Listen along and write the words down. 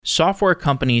software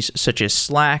companies such as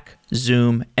Slack,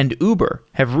 Zoom, and Uber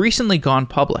have recently gone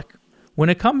public. When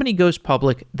a company goes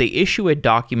public, they issue a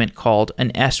document called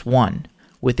an S-1.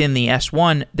 Within the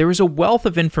S-1, there is a wealth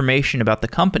of information about the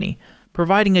company,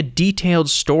 providing a detailed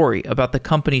story about the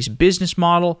company's business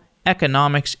model,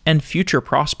 economics, and future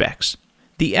prospects.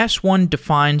 The S-1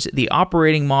 defines the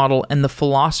operating model and the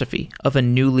philosophy of a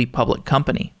newly public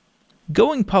company.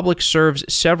 Going public serves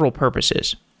several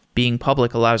purposes. Being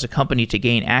public allows a company to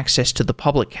gain access to the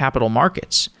public capital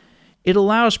markets. It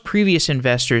allows previous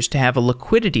investors to have a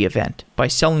liquidity event by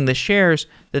selling the shares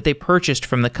that they purchased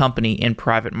from the company in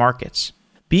private markets.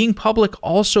 Being public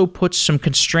also puts some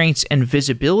constraints and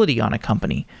visibility on a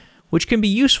company, which can be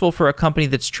useful for a company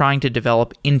that's trying to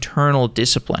develop internal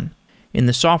discipline. In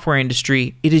the software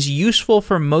industry, it is useful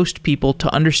for most people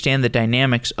to understand the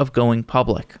dynamics of going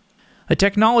public. A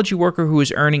technology worker who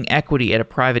is earning equity at a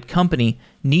private company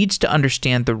needs to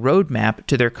understand the roadmap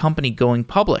to their company going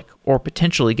public or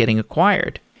potentially getting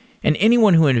acquired. And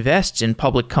anyone who invests in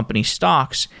public company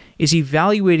stocks is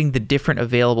evaluating the different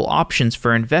available options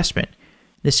for investment.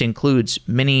 This includes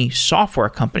many software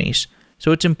companies,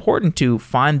 so it's important to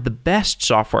find the best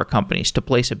software companies to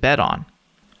place a bet on.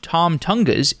 Tom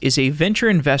Tunguz is a venture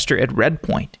investor at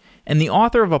Redpoint and the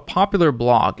author of a popular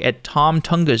blog at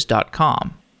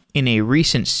tomtunguz.com. In a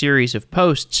recent series of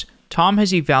posts, Tom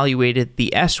has evaluated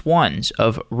the S-1s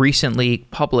of recently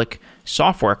public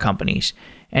software companies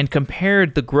and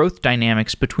compared the growth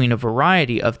dynamics between a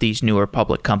variety of these newer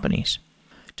public companies.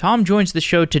 Tom joins the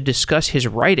show to discuss his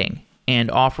writing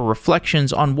and offer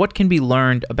reflections on what can be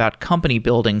learned about company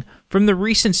building from the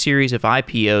recent series of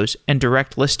IPOs and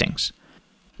direct listings.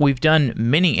 We've done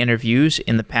many interviews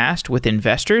in the past with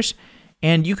investors,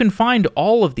 and you can find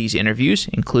all of these interviews,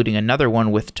 including another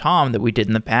one with Tom that we did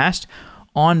in the past,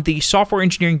 on the Software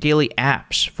Engineering Daily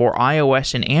apps for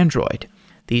iOS and Android.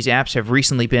 These apps have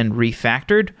recently been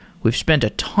refactored. We've spent a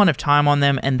ton of time on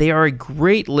them, and they are a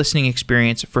great listening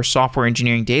experience for Software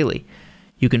Engineering Daily.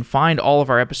 You can find all of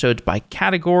our episodes by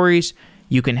categories.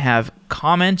 You can have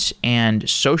comments and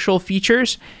social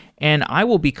features, and I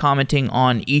will be commenting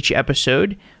on each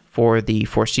episode for the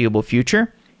foreseeable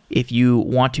future. If you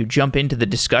want to jump into the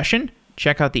discussion,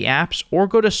 check out the apps or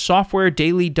go to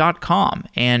softwaredaily.com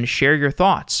and share your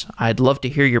thoughts. I'd love to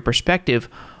hear your perspective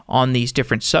on these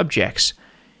different subjects.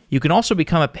 You can also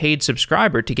become a paid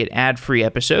subscriber to get ad-free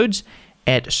episodes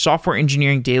at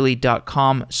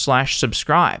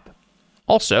softwareengineeringdaily.com/subscribe.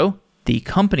 Also, the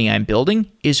company I'm building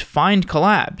is Find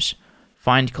Collabs.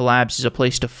 Find Collabs is a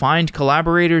place to find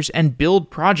collaborators and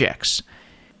build projects.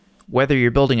 Whether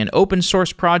you're building an open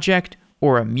source project,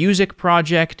 or a music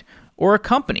project, or a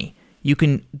company, you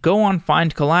can go on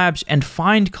Find Collabs and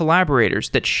find collaborators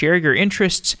that share your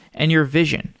interests and your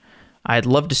vision. I'd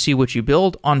love to see what you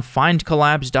build on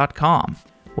findcollabs.com.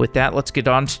 With that, let's get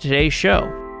on to today's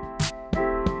show.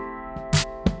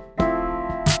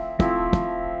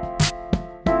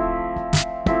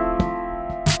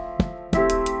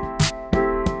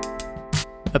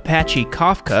 Apache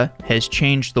Kafka has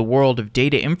changed the world of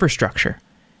data infrastructure.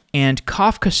 And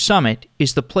Kafka Summit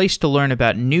is the place to learn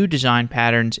about new design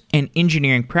patterns and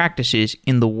engineering practices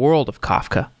in the world of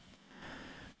Kafka.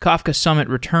 Kafka Summit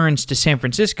returns to San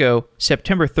Francisco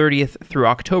September 30th through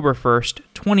October 1st,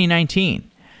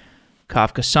 2019.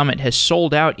 Kafka Summit has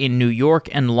sold out in New York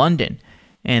and London,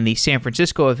 and the San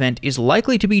Francisco event is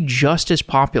likely to be just as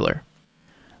popular.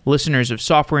 Listeners of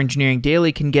Software Engineering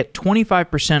Daily can get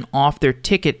 25% off their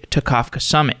ticket to Kafka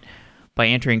Summit by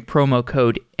entering promo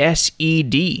code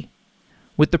SED.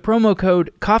 With the promo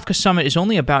code, Kafka Summit is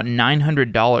only about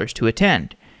 $900 to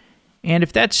attend. And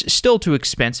if that's still too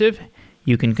expensive,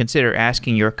 you can consider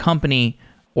asking your company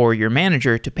or your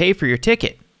manager to pay for your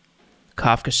ticket.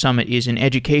 Kafka Summit is an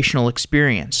educational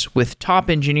experience with top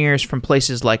engineers from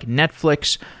places like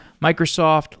Netflix,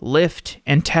 Microsoft, Lyft,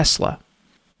 and Tesla.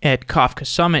 At Kafka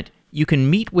Summit, you can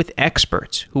meet with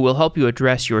experts who will help you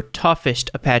address your toughest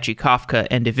Apache Kafka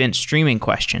and event streaming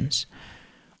questions.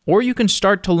 Or you can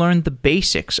start to learn the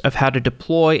basics of how to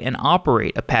deploy and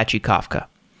operate Apache Kafka.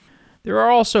 There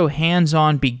are also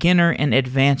hands-on beginner and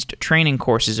advanced training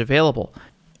courses available,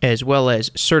 as well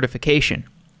as certification.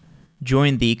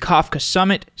 Join the Kafka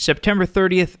Summit September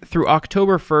 30th through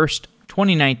October 1st,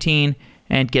 2019,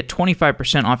 and get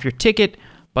 25% off your ticket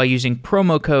by using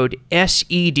promo code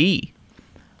SED.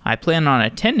 I plan on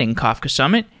attending Kafka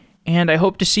Summit, and I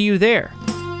hope to see you there.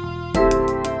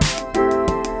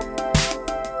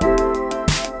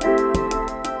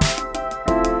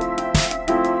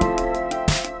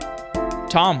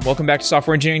 Tom, welcome back to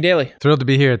Software Engineering Daily. Thrilled to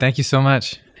be here. Thank you so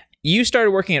much. You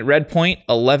started working at Redpoint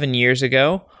 11 years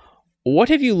ago. What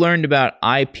have you learned about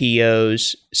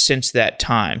IPOs since that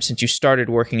time, since you started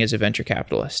working as a venture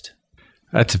capitalist?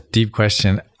 That's a deep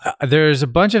question. There's a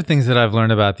bunch of things that I've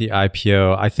learned about the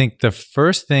IPO. I think the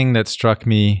first thing that struck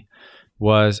me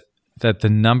was that the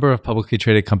number of publicly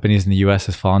traded companies in the US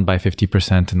has fallen by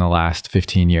 50% in the last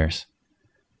 15 years.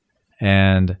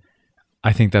 And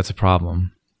I think that's a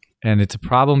problem. And it's a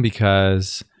problem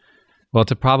because, well,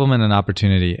 it's a problem and an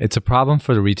opportunity. It's a problem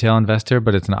for the retail investor,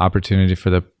 but it's an opportunity for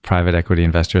the private equity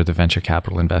investor, the venture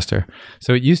capital investor.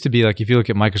 So it used to be like, if you look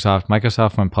at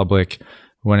Microsoft went public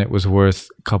when it was worth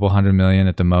a couple $100 million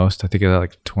at the most. I think it had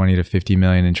like 20 to 50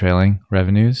 million in trailing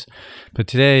revenues. But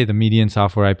today, the median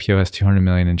software IPO has 200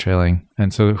 million in trailing.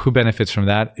 And so who benefits from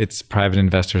that? It's private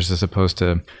investors as opposed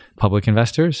to public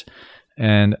investors.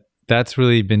 And that's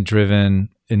really been driven,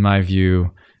 in my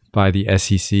view, by the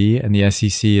SEC. And the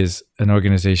SEC is an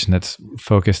organization that's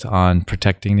focused on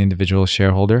protecting the individual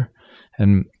shareholder.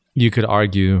 And you could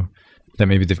argue that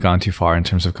maybe they've gone too far in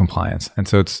terms of compliance. And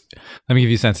so let me give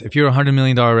you a sense. If you're a $100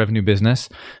 million revenue business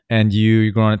and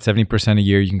you're growing at 70% a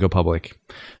year, you can go public.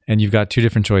 And you've got two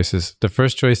different choices. The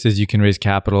first choice is you can raise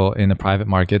capital in the private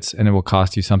markets, and it will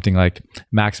cost you something like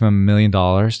maximum $1 million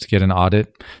to get an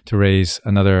audit to raise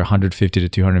another 150 to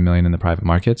 200 million in the private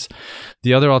markets.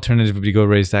 The other alternative would be go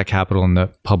raise that capital in the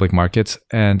public markets.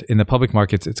 And in the public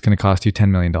markets, it's going to cost you $10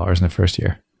 million in the first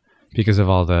year, because of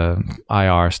all the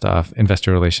IR stuff,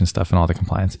 investor relations stuff, and all the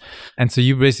compliance. And so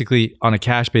you basically, on a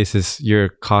cash basis, your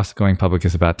cost going public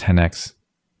is about 10x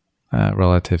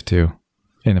relative to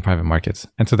in the private markets.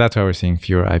 And so that's why we're seeing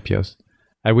fewer IPOs.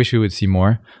 I wish we would see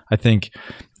more. I think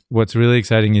what's really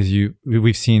exciting is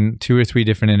we've seen 2 or 3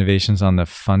 different innovations on the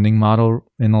funding model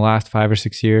in the last 5 or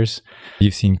 6 years.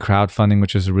 You've seen crowdfunding,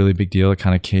 which was a really big deal. It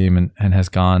kind of came and has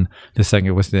gone. The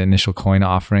second was the initial coin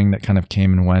offering that kind of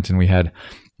came and went, and we had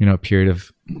a period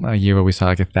of a year where we saw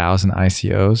like 1,000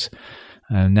 ICOs.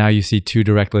 Now you see 2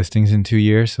 direct listings in 2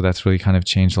 years. So that's really kind of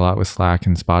changed a lot with Slack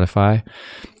and Spotify.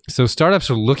 So startups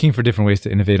are looking for different ways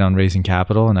to innovate on raising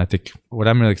capital. And I think what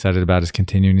I'm really excited about is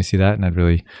continuing to see that. And I'd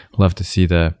really love to see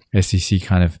the SEC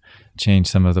kind of change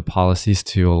some of the policies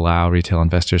to allow retail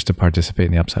investors to participate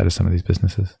in the upside of some of these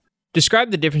businesses.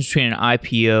 Describe the difference between an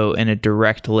IPO and a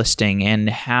direct listing and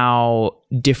how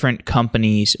different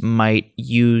companies might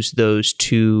use those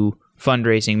two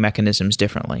fundraising mechanisms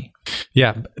differently.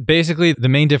 Yeah, basically the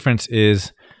main difference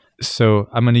is, so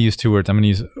I'm going to use 2 words. I'm going to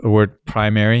use a word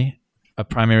primary, a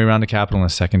primary round of capital, and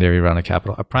a secondary round of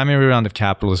capital. A primary round of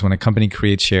capital is when a company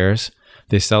creates shares,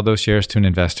 they sell those shares to an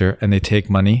investor, and they take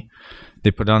money,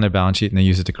 they put it on their balance sheet, and they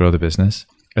use it to grow the business.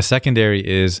 A secondary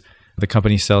is the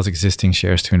company sells existing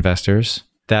shares to investors.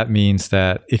 That means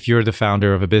that if you're the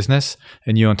founder of a business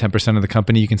and you own 10% of the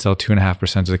company, you can sell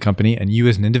 2.5% of the company, and you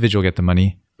as an individual get the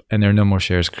money, and there are no more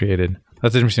shares created.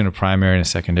 That's the difference between a primary and a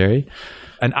secondary.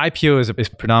 An IPO is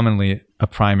predominantly a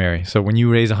primary. So when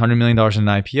you raise $100 million in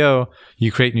an IPO,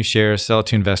 you create new shares, sell it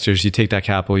to investors, you take that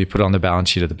capital, you put it on the balance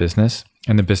sheet of the business,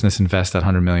 and the business invests that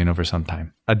 $100 million over some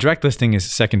time. A direct listing is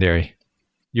secondary.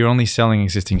 You're only selling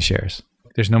existing shares.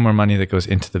 There's no more money that goes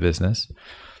into the business.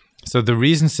 So the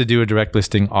reasons to do a direct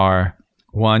listing are,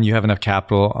 1, you have enough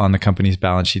capital on the company's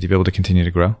balance sheet to be able to continue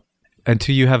to grow. And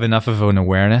 2, you have enough of an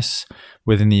awareness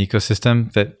within the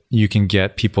ecosystem that you can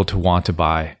get people to want to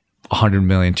buy $100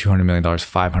 million, $200 million,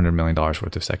 $500 million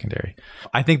worth of secondary.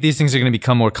 I think these things are going to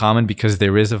become more common because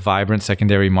there is a vibrant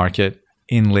secondary market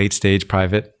in late stage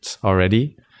privates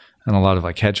already. And a lot of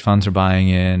like hedge funds are buying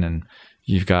in, and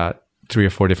you've got 3 or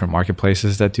 4 different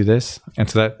marketplaces that do this. And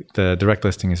so that the direct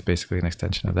listing is basically an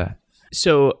extension of that.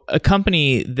 So a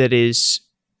company that is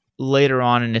later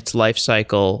on in its life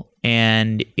cycle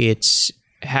and it's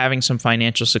having some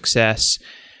financial success,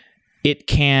 it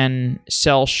can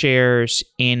sell shares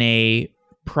in a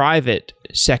private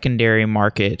secondary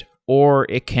market, or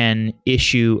it can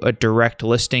issue a direct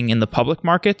listing in the public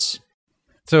markets.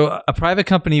 So a private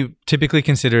company typically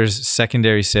considers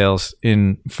secondary sales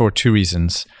for 2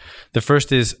 reasons. The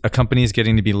first is a company is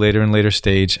getting to be later and later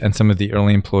stage, and some of the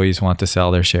early employees want to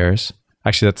sell their shares.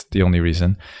 Actually, that's the only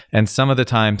reason. And some of the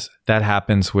times that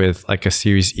happens with like a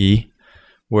Series E,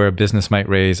 where a business might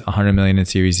raise 100 million in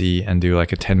Series E and do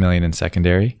like a 10 million in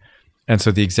secondary. And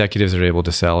so the executives are able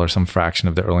to sell, or some fraction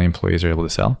of the early employees are able to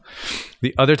sell.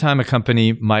 The other time a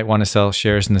company might want to sell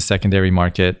shares in the secondary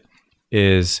market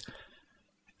is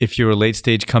if you're a late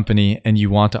stage company and you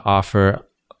want to offer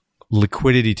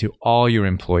liquidity to all your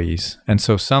employees. And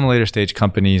so some later stage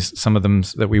companies, some of them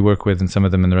that we work with and some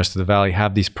of them in the rest of the Valley,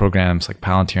 have these programs, like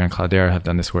Palantir and Cloudera have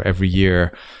done this, where every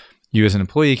year you as an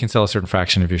employee can sell a certain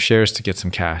fraction of your shares to get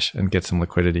some cash and get some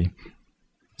liquidity.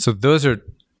 So those are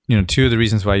two of the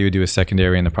reasons why you would do a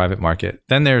secondary in the private market.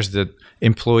 Then there's the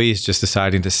employees just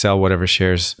deciding to sell whatever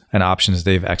shares and options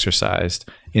they've exercised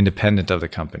independent of the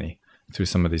company through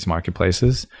some of these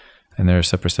marketplaces. And there's a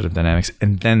separate set of dynamics.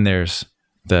 And then there's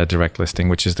the direct listing,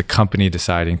 which is the company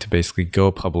deciding to basically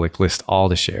go public, list all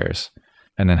the shares,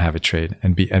 and then have it trade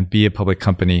and be a public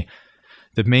company.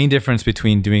 The main difference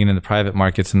between doing it in the private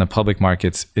markets and the public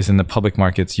markets is in the public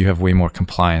markets, you have way more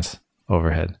compliance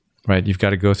overhead, right? You've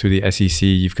got to go through the SEC.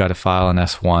 You've got to file an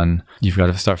S1. You've got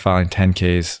to start filing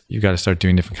 10Ks. You've got to start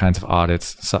doing different kinds of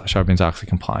audits, Sarbanes-Oxley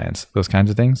compliance, those kinds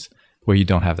of things, where you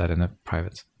don't have that in the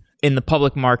privates. In the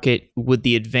public market, would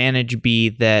the advantage be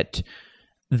that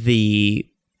the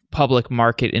public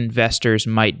market investors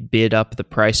might bid up the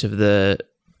price of the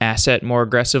asset more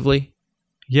aggressively?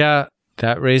 Yeah,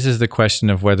 that raises the question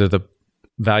of whether the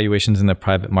valuations in the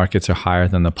private markets are higher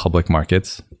than the public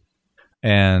markets.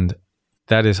 And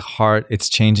that is hard. It's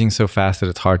changing so fast that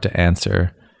it's hard to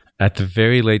answer. At the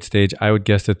very late stage, I would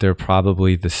guess that they're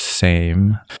probably the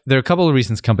same. There are a couple of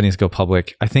reasons companies go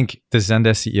public. I think the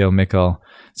Zendesk CEO, Mikkel,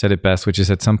 said it best, which is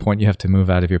at some point you have to move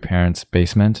out of your parents'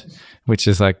 basement, which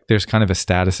is like there's kind of a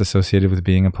status associated with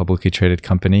being a publicly traded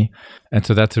company. And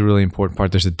so that's a really important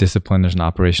part. There's a discipline, there's an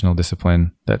operational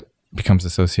discipline that becomes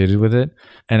associated with it.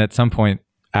 And at some point,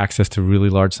 access to really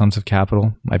large sums of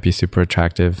capital might be super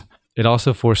attractive. It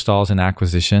also forestalls an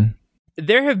acquisition.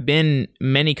 There have been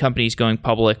many companies going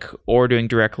public or doing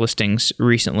direct listings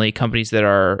recently, companies that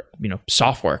are,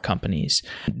 software companies.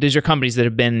 These are companies that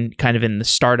have been kind of in the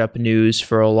startup news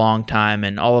for a long time,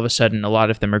 and all of a sudden, a lot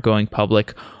of them are going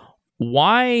public.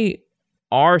 Why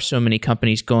are so many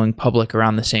companies going public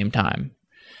around the same time?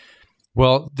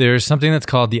 Well, there's something that's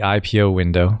called the IPO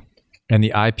window. And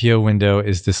the IPO window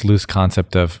is this loose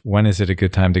concept of when is it a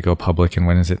good time to go public and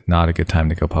when is it not a good time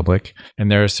to go public. And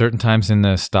there are certain times in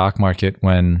the stock market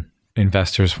when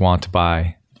investors want to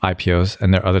buy IPOs,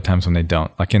 and there are other times when they don't.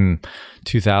 Like in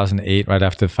 2008, right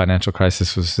after the financial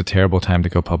crisis, was a terrible time to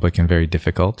go public and very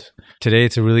difficult. Today,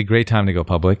 it's a really great time to go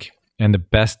public. And the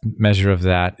best measure of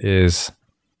that is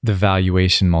the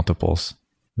valuation multiples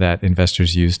that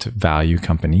investors use to value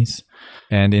companies.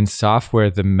 And in software,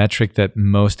 the metric that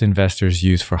most investors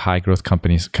use for high growth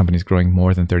companies growing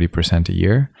more than 30% a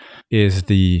year, is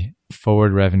the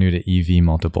forward revenue to EV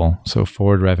multiple. So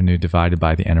forward revenue divided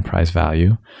by the enterprise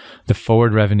value. The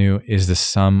forward revenue is the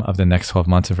sum of the next 12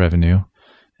 months of revenue,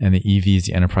 and the EV is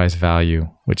the enterprise value,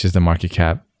 which is the market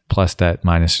cap plus debt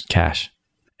minus cash.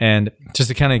 And just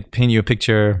to kind of paint you a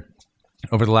picture,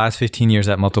 over the last 15 years,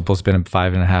 that multiple has been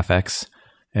 5.5x,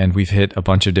 and we've hit a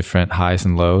bunch of different highs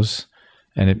and lows.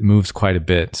 And it moves quite a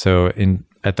bit. So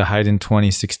at the height in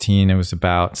 2016, it was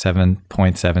about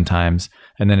 7.7 times.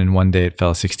 And then in one day, it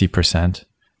fell 60%.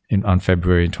 On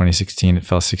February 2016, it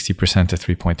fell 60% to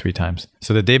 3.3 times.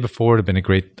 So the day before would have been a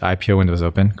great IPO window was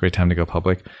open, great time to go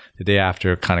public. The day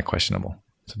after, kind of questionable.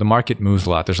 So the market moves a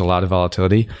lot. There's a lot of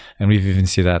volatility. And we've even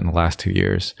seen that in the last 2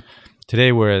 years.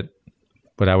 Today, we're at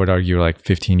what I would argue are like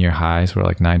 15-year highs. We're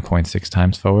like 9.6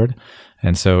 times forward.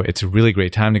 And so it's a really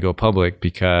great time to go public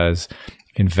because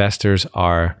investors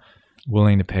are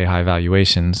willing to pay high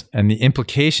valuations. And the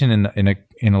implication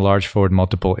in a large forward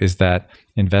multiple is that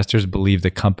investors believe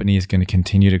the company is going to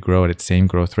continue to grow at its same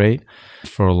growth rate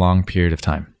for a long period of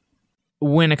time.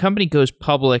 When a company goes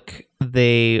public,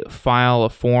 they file a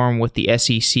form with the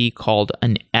SEC called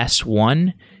an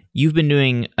S1. You've been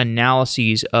doing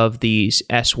analyses of these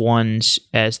S1s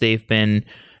as they've been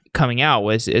coming out,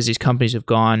 as these companies have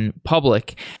gone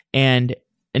public. And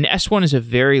an S1 is a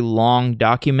very long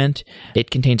document.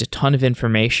 It contains a ton of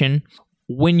information.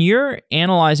 When you're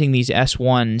analyzing these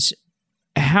S1s,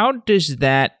 how does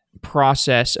that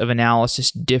process of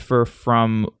analysis differ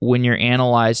from when you're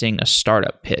analyzing a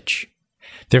startup pitch?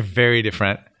 They're very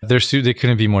different. They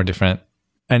couldn't be more different.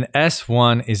 An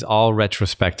S1 is all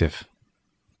retrospective.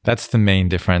 That's the main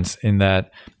difference, in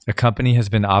that a company has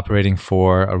been operating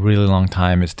for a really long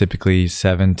time. It's typically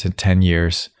 7 to 10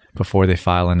 years before they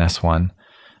file an S1.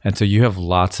 And so you have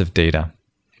lots of data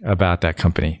about that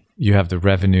company. You have the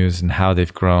revenues and how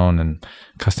they've grown and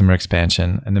customer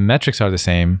expansion. And the metrics are the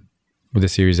same with a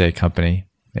Series A company,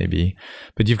 maybe.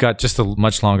 But you've got just a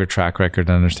much longer track record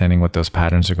and understanding what those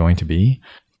patterns are going to be.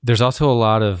 There's also a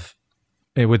lot of,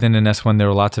 within an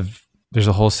S1, there's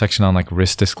a whole section on like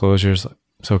risk disclosures.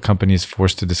 So a company is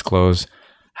forced to disclose,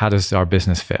 how does our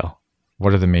business fail?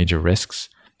 What are the major risks?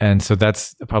 And so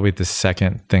that's probably the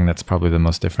second thing that's probably the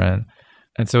most different.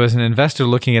 And so as an investor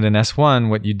looking at an S1,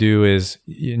 what you do is,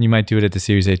 and you might do it at the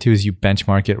Series A too, is you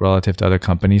benchmark it relative to other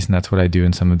companies. And that's what I do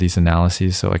in some of these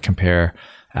analyses. So I compare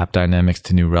AppDynamics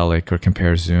to New Relic, or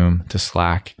compare Zoom to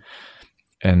Slack,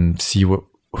 and see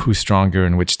who's stronger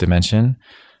in which dimension.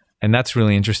 And that's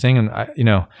really interesting. And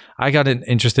I got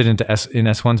interested in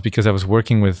S1s because I was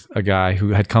working with a guy who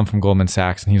had come from Goldman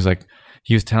Sachs, and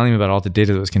he was telling me about all the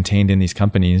data that was contained in these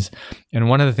companies. And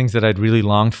one of the things that I'd really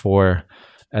longed for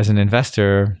as an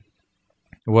investor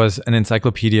was an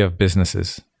encyclopedia of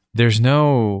businesses. There's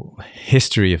no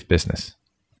history of business.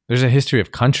 There's a history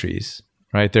of countries,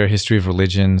 right? There are a history of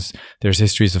religions. There's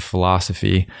histories of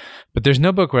philosophy. But there's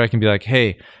no book where I can be like,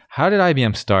 hey, how did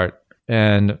IBM start?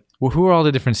 And who are all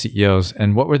the different CEOs?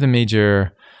 And what were the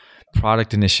major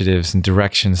product initiatives and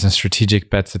directions and strategic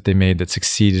bets that they made that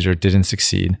succeeded or didn't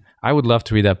succeed? I would love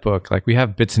to read that book. Like, we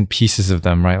have bits and pieces of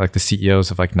them, right? Like the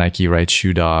CEOs of like Nike, right?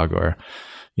 Shoe Dog, or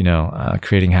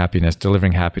Creating Happiness,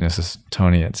 Delivering Happiness is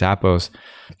Tony at Zappos.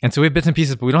 And so we have bits and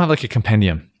pieces, but we don't have like a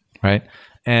compendium, right?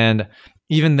 And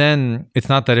even then, it's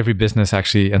not that every business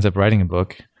actually ends up writing a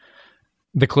book.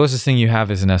 The closest thing you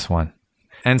have is an S1.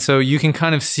 And so you can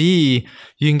kind of see,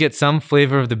 you can get some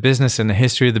flavor of the business and the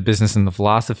history of the business and the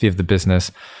philosophy of the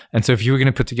business. And so if you were going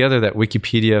to put together that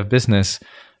Wikipedia of business,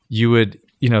 you would,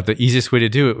 the easiest way to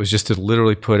do it was just to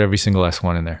literally put every single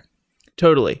S1 in there.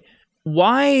 Totally.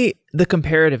 Why the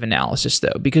comparative analysis,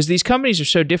 though? Because these companies are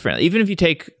so different. Even if you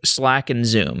take Slack and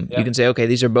Zoom, you can say, okay,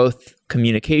 these are both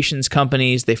communications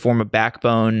companies. They form a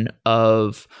backbone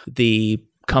of the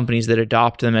companies that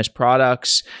adopt them as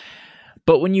products.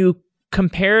 But when you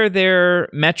compare their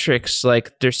metrics,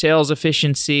 like their sales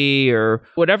efficiency or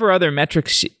whatever other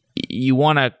metrics you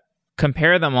want to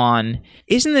compare them on,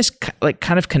 isn't this like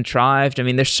kind of contrived? I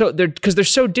mean, they're so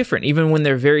different, even when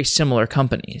they're very similar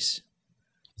companies.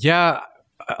 Yeah,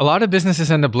 a lot of businesses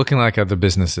end up looking like other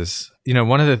businesses.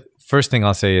 One of the first thing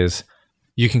I'll say is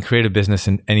you can create a business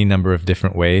in any number of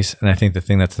different ways. And I think the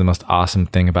thing that's the most awesome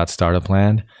thing about Startup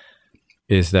Land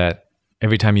is that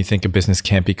every time you think a business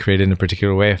can't be created in a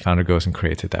particular way, a founder goes and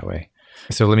creates it that way.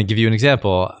 So let me give you an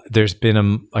example. There's been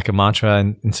a mantra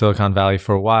in Silicon Valley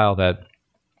for a while that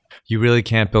you really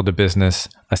can't build a business,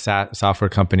 a software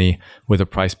company with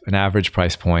an average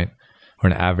price point or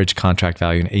an average contract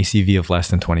value, an ACV of less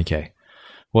than 20K.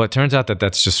 Well, it turns out that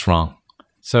that's just wrong.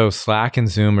 So Slack and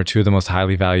Zoom are two of the most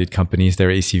highly valued companies. Their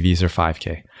ACVs are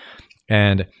 5K.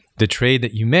 And the trade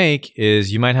that you make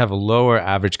is you might have a lower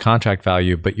average contract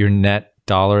value, but your net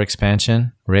dollar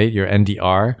expansion rate, your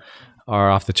NDR, are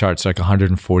off the charts, like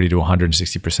 140 to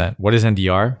 160%. What is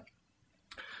NDR?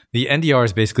 The NDR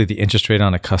is basically the interest rate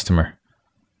on a customer.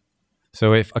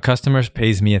 So if a customer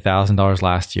pays me $1,000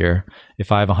 last year,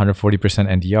 if I have 140%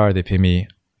 NDR, they pay me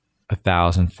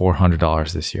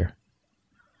 $1,400 this year.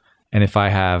 And if I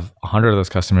have 100 of those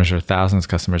customers or 1,000 of those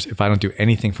customers, if I don't do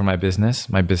anything for my business,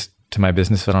 they're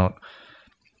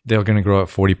going to grow at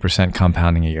 40%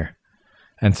 compounding a year.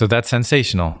 And so that's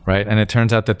sensational, right? And it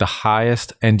turns out that the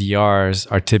highest NDRs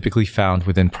are typically found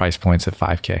within price points at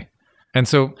 5K. And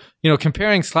so,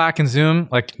 comparing Slack and Zoom,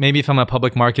 like maybe if I'm a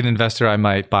public market investor, I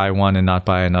might buy one and not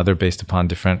buy another based upon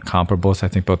different comparables. I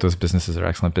think both those businesses are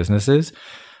excellent businesses.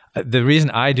 The reason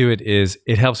I do it is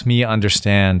it helps me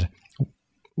understand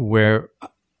where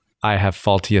I have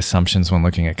faulty assumptions when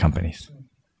looking at companies.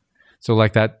 So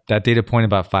like that data point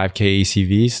about 5K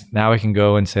ACVs, now I can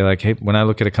go and say like, hey, when I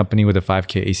look at a company with a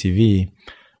 5K ACV,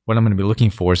 what I'm going to be looking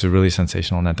for is a really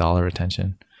sensational net dollar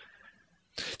retention.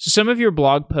 So some of your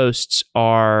blog posts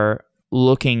are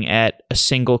looking at a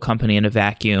single company in a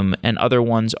vacuum, and other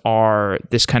ones are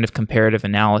this kind of comparative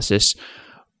analysis.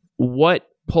 What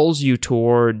pulls you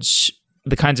towards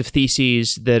the kinds of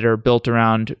theses that are built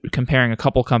around comparing a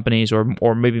couple companies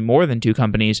or maybe more than two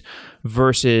companies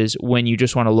versus when you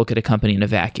just want to look at a company in a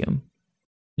vacuum?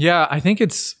 Yeah, I think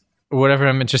it's whatever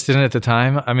I'm interested in at the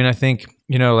time. I mean, I think,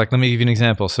 like, let me give you an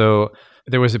example. So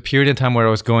there was a period in time where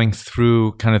I was going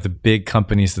through kind of the big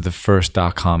companies of the first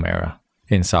 .com era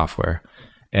in software.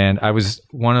 And I was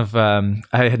I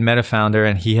had met a founder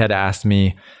and he had asked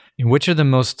me, which are the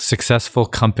most successful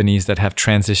companies that have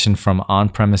transitioned from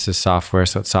on-premises software,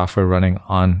 so it's software running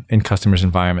in customers'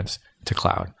 environments, to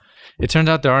cloud? It turned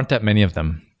out there aren't that many of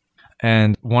them.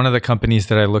 And one of the companies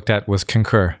that I looked at was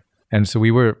Concur. And so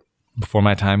before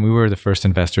my time, we were the first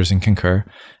investors in Concur.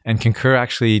 And Concur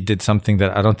actually did something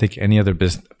that I don't think any other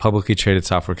publicly traded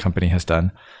software company has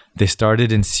done. They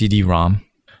started in CD-ROM,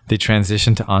 they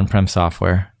transitioned to on-prem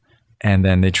software, and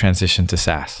then they transitioned to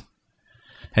SaaS.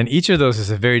 And each of those is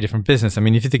a very different business. I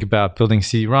mean, if you think about building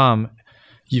CD-ROM,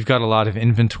 you've got a lot of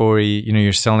inventory.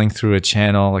 You're selling through a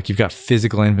channel. Like, you've got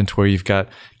physical inventory. You've got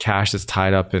cash that's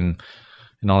tied up and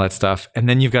all that stuff. And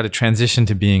then you've got to transition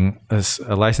to being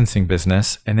a licensing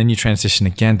business. And then you transition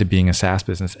again to being a SaaS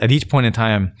business. At each point in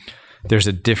time, there's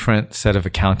a different set of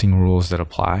accounting rules that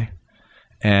apply.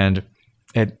 And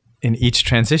in each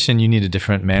transition, you need a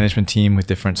different management team with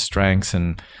different strengths.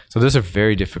 And so those are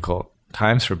very difficult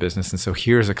times for business. And so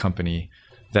here's a company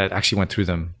that actually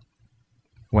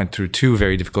went through two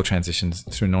very difficult transitions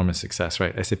through enormous success,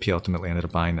 right? SAP ultimately ended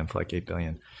up buying them for like $8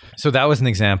 billion. So that was an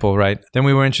example, right? Then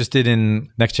we were interested in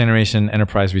next generation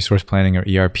enterprise resource planning, or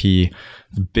ERP.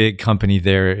 The big company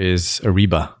there is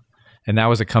Ariba. And that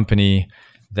was a company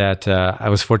that I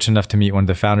was fortunate enough to meet one of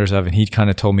the founders of, and he kind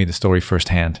of told me the story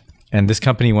firsthand. And this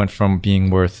company went from being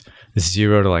worth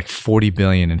 0 to like 40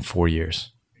 billion in 4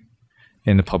 years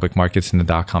in the public markets in the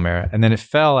dot-com era. And then it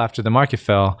fell after the market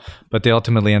fell, but they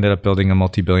ultimately ended up building a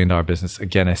multi-billion-dollar business.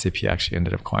 Again, SAP actually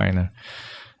ended up acquiring them.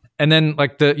 And then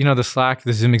like the Slack,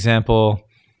 the Zoom example,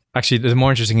 actually the more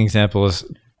interesting example is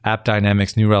App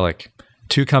Dynamics, New Relic.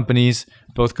 Two companies,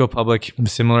 both go public,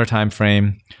 similar time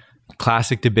frame,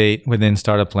 classic debate within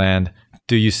startup land.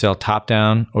 Do you sell top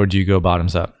down or do you go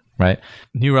bottoms up, right?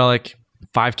 New Relic,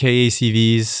 5K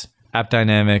ACVs, App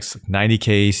Dynamics,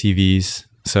 90K ACVs.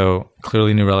 So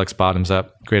clearly New Relic's bottoms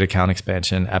up, great account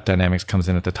expansion. App Dynamics comes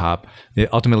in at the top. They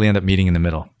ultimately end up meeting in the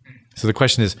middle. So the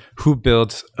question is, who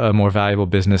builds a more valuable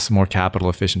business, more capital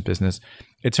efficient business?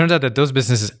 It turns out that those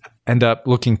businesses end up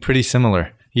looking pretty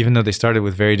similar, even though they started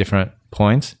with very different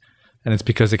points. And it's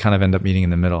because they kind of end up meeting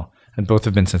in the middle. And both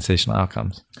have been sensational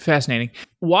outcomes. Fascinating.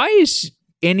 Why is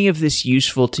any of this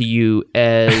useful to you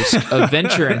as a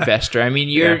venture investor? I mean,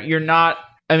 you're not...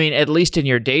 I mean, at least in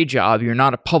your day job, you're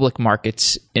not a public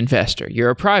markets investor.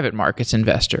 You're a private markets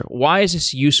investor. Why is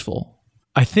this useful?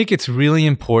 I think it's really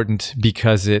important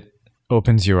because it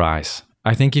opens your eyes.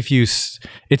 I think it's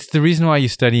the reason why you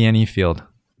study any field.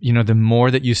 You know, the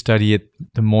more that you study it,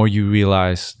 the more you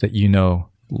realize that you know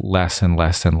less and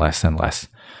less and less and less.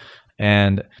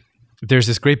 And there's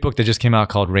this great book that just came out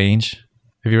called Range.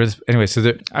 Have you read this? Anyway,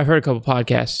 I've heard a couple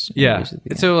podcasts. Yeah.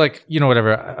 So like,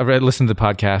 whatever. I listened to the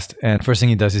podcast, and first thing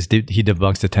he does is he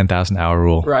debunks the 10,000 hour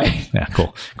rule. Right. Yeah,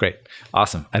 cool. Great.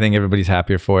 Awesome. I think everybody's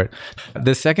happier for it.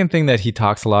 The second thing that he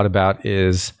talks a lot about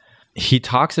is he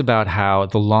talks about how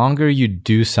the longer you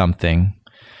do something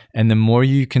and the more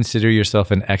you consider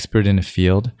yourself an expert in a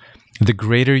field, the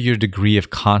greater your degree of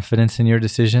confidence in your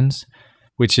decisions,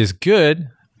 which is good.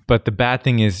 But the bad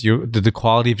thing is the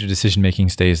quality of your decision making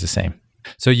stays the same.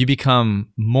 So you become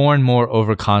more and more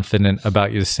overconfident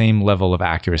about your same level of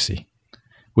accuracy,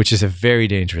 which is a very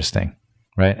dangerous thing,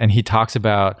 right? And he talks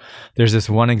about, there's this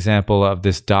one example of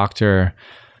this doctor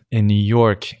in New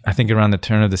York, I think around the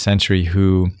turn of the century,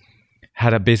 who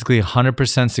had a basically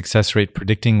 100% success rate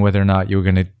predicting whether or not you were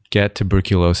going to get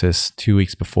tuberculosis 2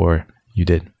 weeks before you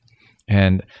did.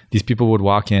 And these people would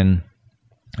walk in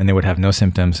and they would have no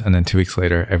symptoms. And then 2 weeks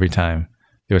later, every time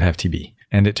they would have TB.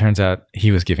 And it turns out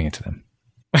he was giving it to them.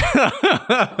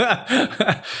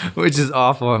 Which is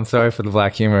awful. I'm sorry for the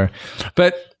black humor.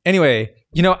 But anyway,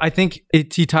 I think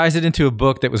he ties it into a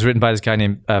book that was written by this guy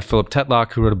named Philip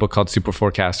Tetlock, who wrote a book called Super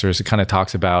Forecasters. It kind of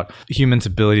talks about humans'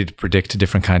 ability to predict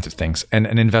different kinds of things. And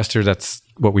an investor, that's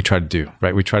what we try to do,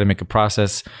 right? We try to make a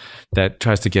process that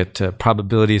tries to get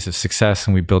probabilities of success,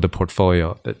 and we build a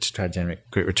portfolio that tries to generate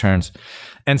great returns.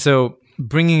 And so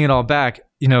bringing it all back,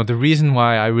 the reason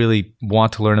why I really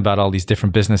want to learn about all these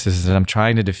different businesses is that I'm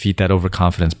trying to defeat that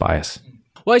overconfidence bias.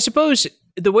 Well, I suppose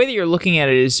the way that you're looking at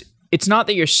it is, it's not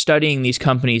that you're studying these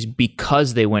companies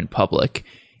because they went public.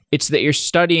 It's that you're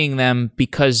studying them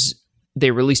because they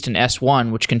released an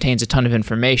S1, which contains a ton of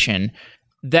information.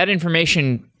 That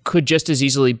information could just as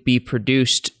easily be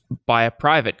produced by a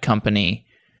private company.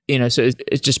 So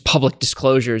it's just public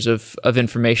disclosures of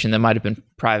information that might have been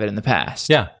private in the past.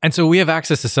 Yeah. And so we have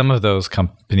access to some of those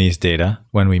companies' data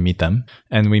when we meet them.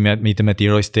 And we meet them at the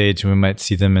early stage, and we might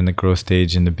see them in the growth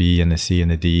stage, in the B and the C and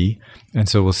the D. And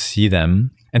so we'll see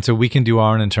them. And so we can do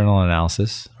our own internal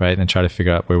analysis, right? And try to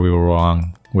figure out where we were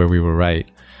wrong, where we were right.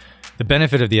 The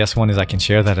benefit of the S1 is I can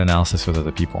share that analysis with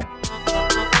other people.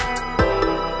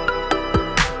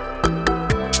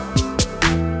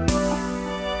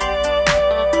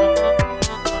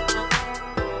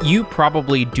 You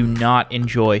probably do not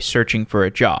enjoy searching for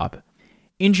a job.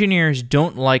 Engineers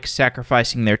don't like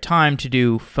sacrificing their time to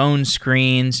do phone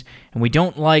screens, and we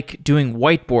don't like doing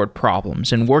whiteboard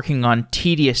problems and working on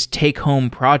tedious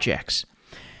take-home projects.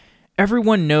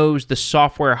 Everyone knows the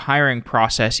software hiring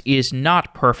process is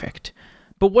not perfect,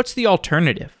 but what's the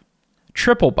alternative?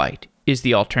 TripleByte is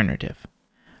the alternative.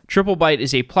 TripleByte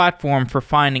is a platform for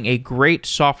finding a great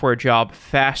software job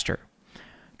faster.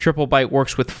 TripleByte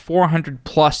works with 400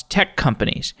 plus tech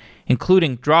companies,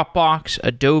 including Dropbox,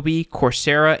 Adobe,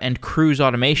 Coursera, and Cruise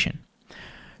Automation.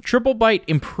 TripleByte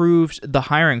improves the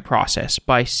hiring process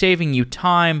by saving you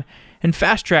time and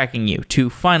fast-tracking you to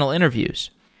final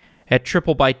interviews. at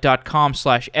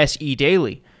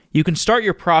triplebyte.com/sedaily. You can start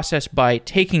your process by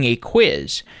taking a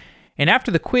quiz. And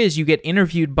after the quiz, you get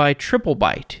interviewed by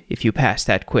TripleByte if you pass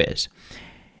that quiz.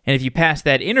 And if you pass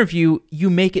that interview, you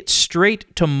make it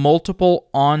straight to multiple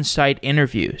on-site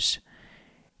interviews.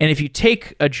 And if you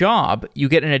take a job, you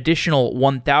get an additional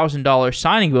 $1,000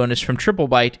 signing bonus from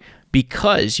TripleByte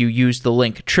because you use the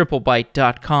link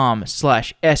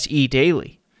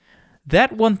triplebyte.com/sedaily.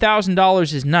 That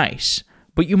 $1,000 is nice,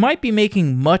 but you might be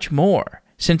making much more,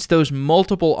 since those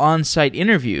multiple on-site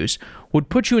interviews would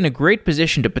put you in a great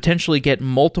position to potentially get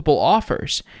multiple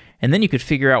offers, and then you could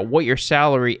figure out what your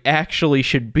salary actually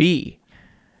should be.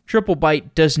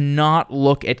 TripleByte does not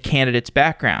look at candidates'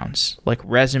 backgrounds, like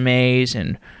resumes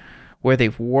and where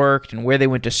they've worked and where they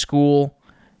went to school.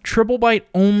 TripleByte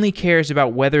only cares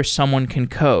about whether someone can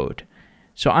code.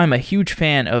 So I'm a huge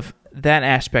fan of that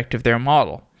aspect of their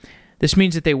model. This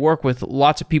means that they work with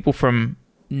lots of people from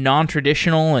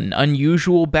non-traditional and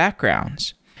unusual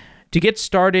backgrounds. To get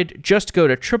started, just go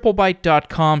to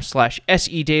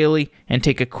triplebyte.com/sedaily and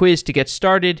take a quiz to get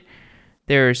started.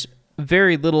 There's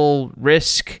very little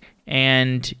risk,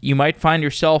 and you might find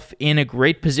yourself in a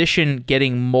great position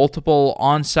getting multiple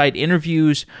on-site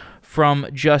interviews from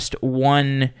just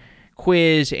one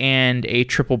quiz and a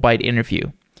TripleByte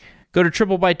interview. Go to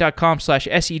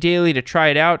triplebyte.com/sedaily to try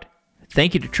it out.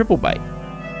 Thank you to TripleByte.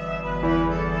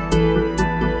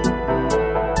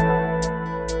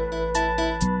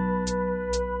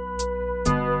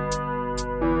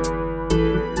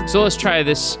 So let's try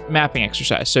this mapping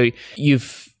exercise. So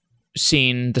you've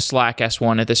seen the Slack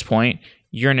S1 at this point.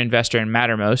 You're an investor in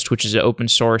Mattermost, which is an open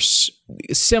source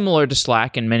similar to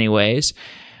Slack in many ways.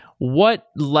 What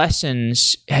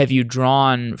lessons have you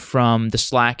drawn from the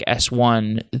Slack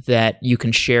S1 that you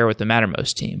can share with the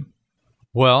Mattermost team?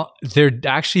 Well, they're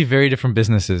actually very different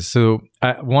businesses. So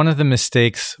one of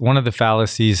the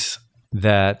fallacies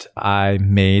that I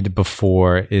made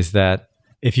before is that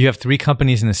if you have three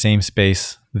companies in the same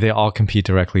space, they all compete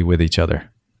directly with each other.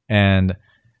 And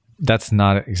that's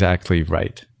not exactly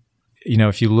right. You know,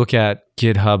 if you look at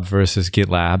GitHub versus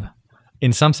GitLab,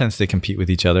 in some sense, they compete with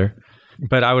each other.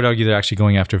 But I would argue they're actually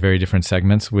going after very different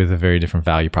segments with a very different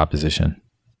value proposition.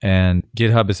 And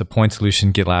GitHub is a point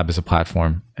solution, GitLab is a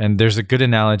platform. And there's a good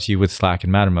analogy with Slack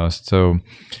and Mattermost. So,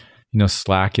 you know,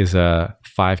 Slack is a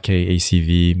 5K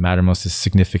ACV, Mattermost is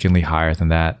significantly higher than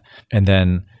that. And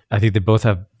then I think they both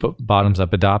have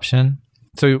bottoms-up adoption.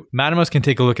 So Mattermost can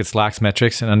take a look at Slack's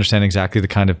metrics and understand exactly the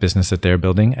kind of business that they're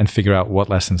building and figure out what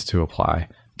lessons to apply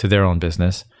to their own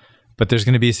business. But there's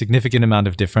going to be a significant amount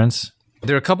of difference.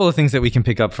 There are a couple of things that we can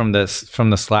pick up from the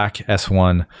Slack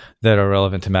S1 that are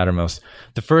relevant to Mattermost.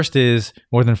 The first is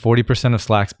more than 40% of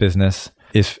Slack's business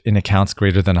is in accounts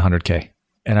greater than 100K.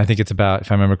 And I think it's about,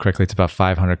 if I remember correctly, it's about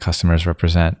 500 customers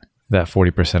represent that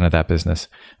 40% of that business,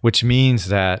 which means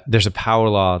that there's a power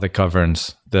law that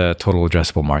governs the total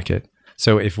addressable market.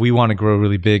 So if we want to grow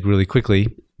really big, really quickly,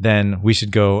 then we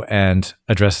should go and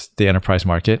address the enterprise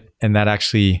market. And that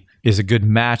actually is a good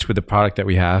match with the product that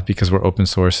we have because we're open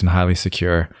source and highly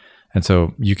secure. And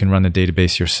so you can run the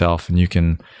database yourself and you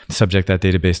can subject that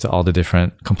database to all the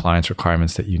different compliance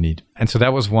requirements that you need. And so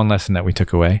that was one lesson that we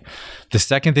took away. The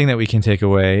second thing that we can take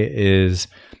away is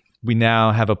we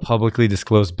now have a publicly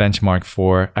disclosed benchmark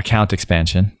for account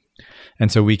expansion.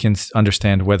 And so we can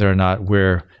understand whether or not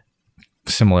we're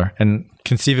similar. And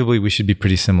conceivably, we should be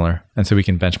pretty similar. And so we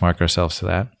can benchmark ourselves to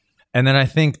that. And then I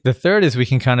think the third is we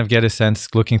can kind of get a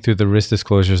sense looking through the risk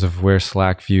disclosures of where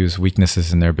Slack views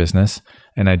weaknesses in their business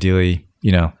and ideally,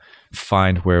 you know,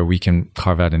 find where we can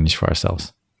carve out a niche for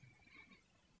ourselves.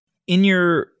 In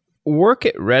your work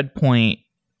at Redpoint,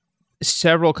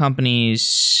 several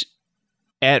companies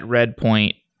at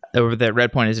Redpoint, or that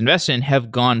Redpoint is invested in,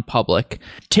 have gone public.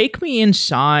 Take me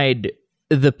inside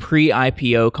the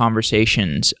pre-IPO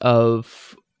conversations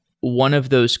of one of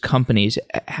those companies.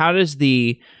 How does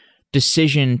the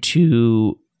decision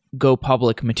to go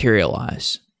public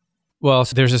materialize? Well,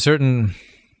 so there's a certain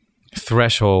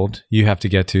threshold you have to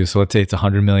get to. So let's say it's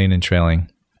 100 million in trailing.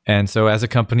 And so as a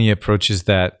company approaches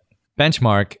that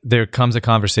benchmark, there comes a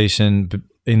conversation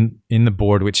in the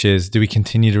board, which is, do we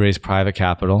continue to raise private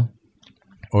capital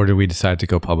or do we decide to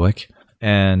go public?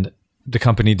 And the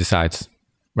company decides,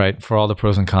 right, for all the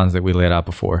pros and cons that we laid out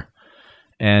before.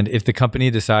 And if the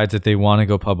company decides that they want to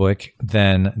go public,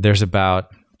 then there's about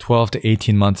 12 to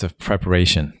 18 months of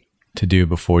preparation to do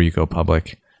before you go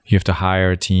public. You have to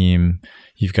hire a team.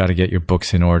 You've got to get your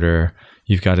books in order.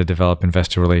 You've got to develop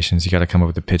investor relations. You got to come up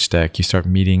with a pitch deck. You start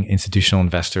meeting institutional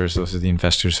investors. Those are the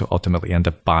investors who ultimately end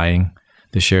up buying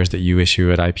the shares that you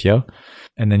issue at IPO.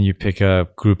 And then you pick a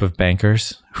group of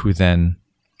bankers who then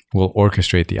will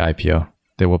orchestrate the IPO.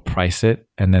 They will price it,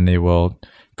 and then they will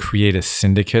create a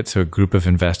syndicate, so a group of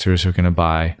investors who are going to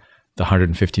buy the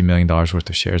 $150 million worth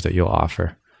of shares that you'll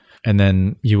offer. And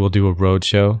then you will do a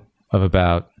roadshow of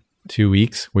about 2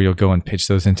 weeks where you'll go and pitch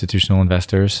those institutional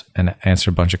investors and answer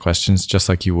a bunch of questions just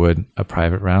like you would a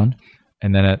private round.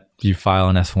 And then you file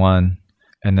an S1,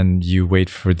 and then you wait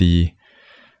for the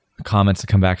comments to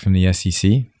come back from the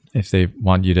SEC if they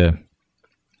want you to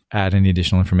add any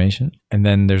additional information. And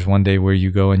then there's one day where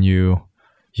you go and you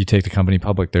take the company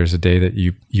public. There's a day that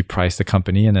you price the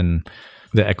company, and then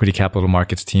the equity capital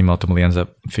markets team ultimately ends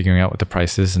up figuring out what the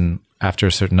price is. And after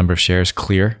a certain number of shares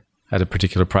clear at a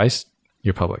particular price,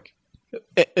 you're public.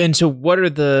 And so what are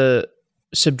the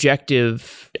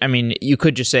subjective, I mean, you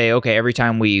could just say, okay, every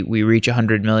time we reach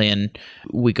 100 million,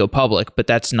 we go public, but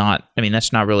that's not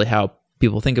really how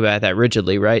people think about it that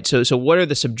rigidly, right? So what are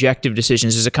the subjective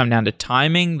decisions? Does it come down to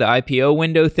timing, the IPO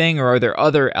window thing, or are there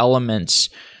other elements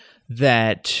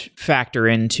that factor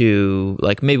into,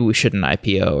 like, maybe we shouldn't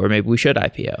IPO or maybe we should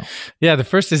IPO? Yeah, the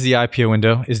first is the IPO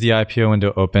window. Is the IPO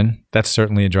window open? That's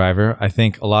certainly a driver. I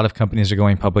think a lot of companies are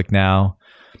going public now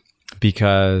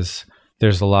because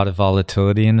there's a lot of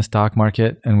volatility in the stock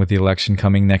market. And with the election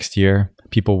coming next year,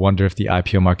 people wonder if the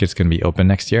IPO market's going to be open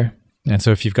next year. And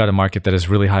so if you've got a market that has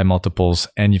really high multiples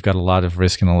and you've got a lot of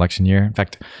risk in an election year, in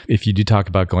fact, if you do talk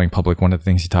about going public, one of the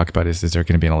things you talk about is there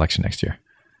going to be an election next year?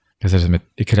 Because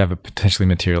it could have a potentially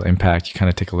material impact. You kind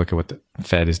of take a look at what the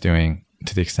Fed is doing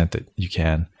to the extent that you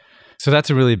can. So that's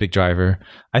a really big driver.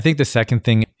 I think the second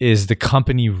thing is the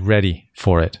company ready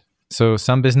for it. So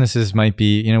some businesses might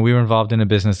be, we were involved in a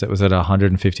business that was at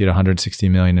 150 to 160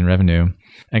 million in revenue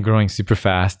and growing super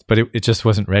fast, but it just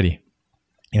wasn't ready.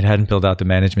 It hadn't built out the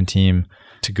management team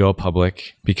to go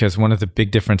public, because one of the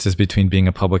big differences between being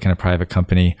a public and a private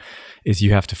company is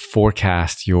you have to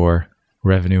forecast your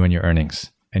revenue and your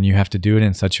earnings. And you have to do it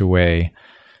in such a way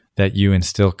that you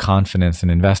instill confidence in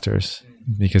investors,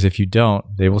 because if you don't,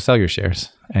 they will sell your shares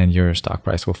and your stock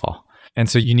price will fall. And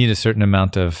so you need a certain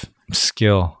amount of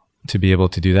skill to be able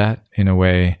to do that in a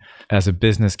way. As a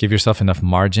business, give yourself enough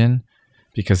margin,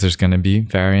 because there's going to be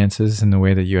variances in the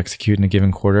way that you execute in a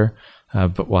given quarter,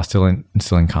 but while still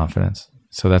instilling confidence.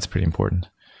 So that's pretty important.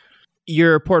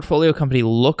 Your portfolio company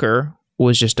Looker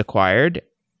was just acquired.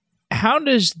 How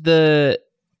does the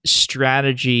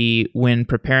strategy when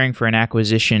preparing for an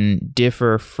acquisition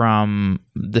differ from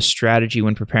the strategy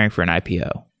when preparing for an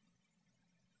IPO?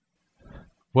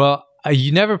 Well,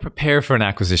 you never prepare for an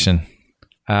acquisition.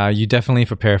 You definitely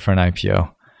prepare for an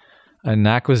IPO. An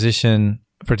acquisition,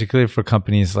 particularly for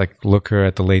companies like Looker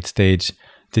at the late stage,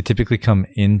 they typically come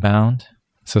inbound.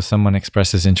 So someone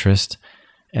expresses interest,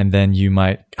 and then you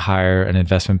might hire an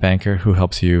investment banker who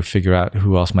helps you figure out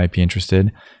who else might be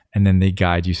interested, and then they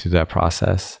guide you through that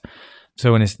process.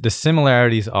 So the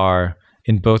similarities are,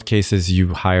 in both cases,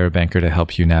 you hire a banker to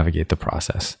help you navigate the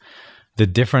process. The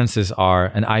differences are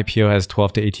an IPO has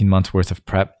 12 to 18 months worth of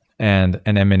prep, and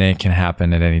an M&A can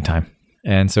happen at any time.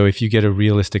 And so if you get a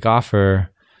realistic offer,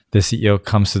 the CEO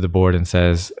comes to the board and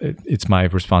says, it's my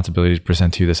responsibility to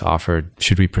present to you this offer.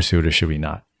 Should we pursue it or should we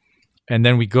not? And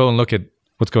then we go and look at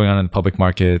what's going on in the public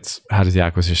markets. How does the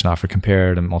acquisition offer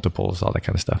compare to multiples, all that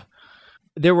kind of stuff.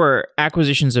 There were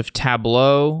acquisitions of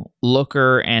Tableau,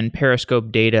 Looker, and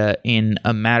Periscope data in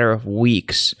a matter of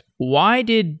weeks. Why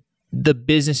did the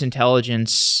business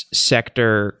intelligence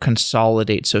sector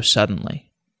consolidate so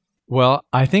suddenly? Well,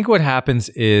 I think what happens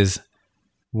is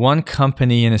one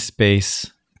company in a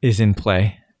space is in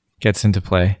play, gets into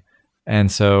play.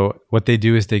 And so what they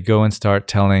do is they go and start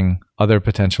telling other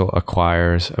potential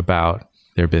acquirers about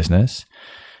their business.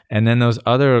 And then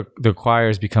the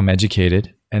acquirers become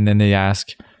educated. And then they ask,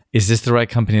 is this the right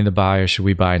company to buy, or should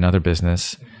we buy another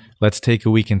business? Let's take a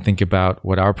week and think about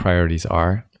what our priorities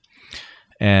are.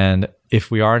 And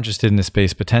if we are interested in this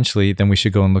space potentially, then we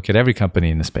should go and look at every company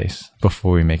in the space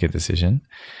before we make a decision.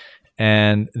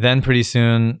 And then pretty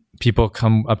soon people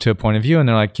come up to a point of view and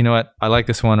they're like, you know what? I like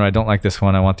this one, or I don't like this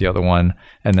one. I want the other one.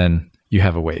 And then you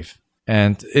have a wave.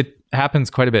 And it happens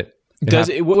quite a bit.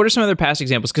 What are some other past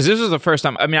examples? Because this was the first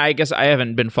time. I mean, I guess I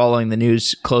haven't been following the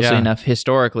news closely enough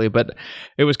historically, but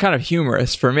it was kind of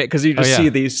humorous for me because you just see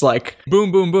these like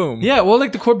boom, boom, boom. Yeah, well,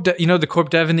 like the corp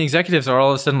dev and the executives are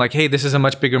all of a sudden like, hey, this is a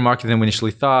much bigger market than we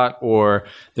initially thought, or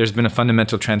there's been a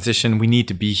fundamental transition. We need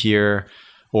to be here,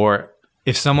 or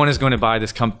if someone is going to buy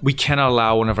this company, we cannot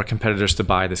allow one of our competitors to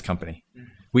buy this company.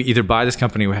 We either buy this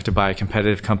company, or we have to buy a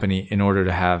competitive company in order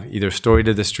to have either story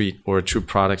to the street or a true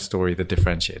product story that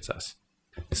differentiates us.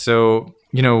 So,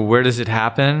 where does it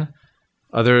happen?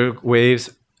 Other waves,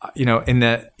 in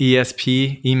the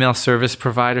ESP, email service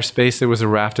provider space, there was a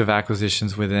raft of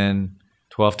acquisitions within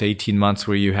 12 to 18 months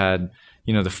where you had,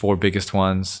 the four biggest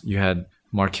ones. You had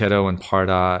Marketo and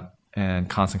Pardot and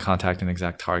Constant Contact and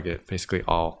Exact Target, basically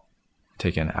all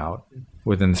taken out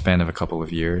within the span of a couple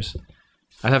of years.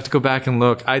 I'd have to go back and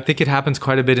look. I think it happens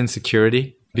quite a bit in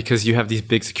security because you have these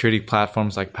big security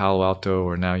platforms like Palo Alto,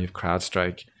 or now you have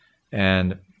CrowdStrike,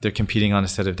 and they're competing on a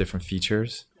set of different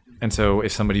features. And so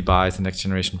if somebody buys the next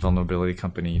generation vulnerability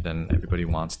company, then everybody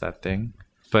wants that thing.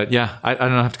 But yeah, I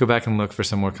don't know. I have to go back and look for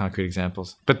some more concrete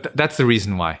examples. But that's the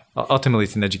reason why. Ultimately,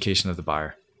 it's an education of the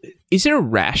buyer. Is it a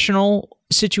rational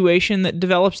situation that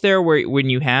develops there where when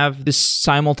you have this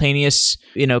simultaneous,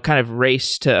 kind of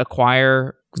race to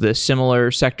acquire the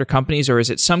similar sector companies, or is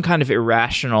it some kind of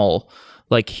irrational,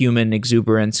 like human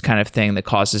exuberance kind of thing that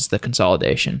causes the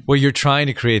consolidation? Well, you're trying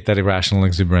to create that irrational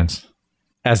exuberance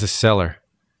as a seller.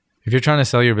 If you're trying to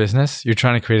sell your business, you're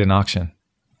trying to create an auction.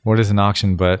 What is an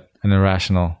auction but an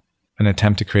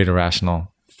attempt to create a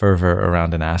rational fervor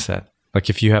around an asset? Like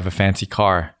if you have a fancy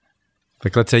car,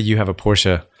 like let's say you have a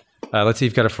Porsche, let's say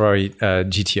you've got a Ferrari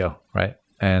GTO, right?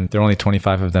 And there are only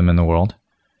 25 of them in the world,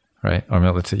 right? Or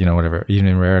let's say, whatever, even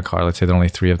in a rare car, let's say there are only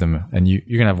 3 of them, and you're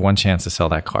going to have one chance to sell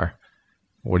that car.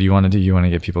 What do you want to do? You want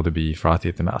to get people to be frothy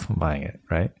at the mouth when buying it,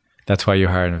 right? That's why you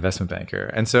hire an investment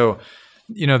banker. And so,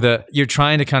 you're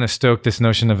trying to kind of stoke this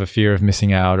notion of a fear of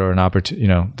missing out, or an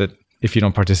opportunity, that if you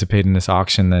don't participate in this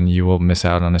auction, then you will miss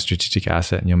out on a strategic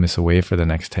asset and you'll miss a wave for the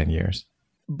next 10 years.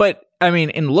 But I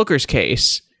mean, in Looker's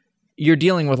case, you're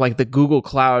dealing with like the Google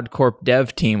Cloud Corp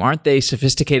dev team. Aren't they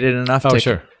sophisticated enough to... Oh,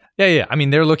 sure. Yeah. I mean,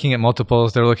 they're looking at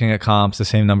multiples. They're looking at comps, the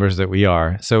same numbers that we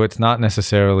are. So it's not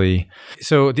necessarily...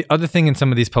 So the other thing in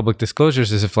some of these public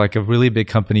disclosures is if like a really big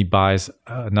company buys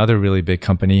another really big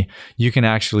company, you can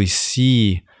actually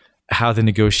see how the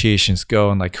negotiations go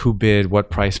and like who bid,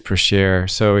 what price per share.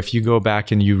 So if you go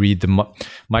back and you read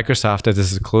Microsoft as a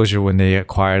disclosure when they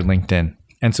acquired LinkedIn.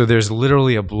 And so there's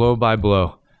literally a blow by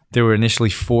blow. There were initially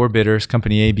 4 bidders,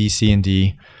 company A, B, C, and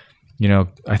D.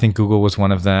 I think Google was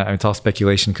one of them. It's all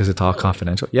speculation because it's all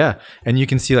confidential. Yeah. And you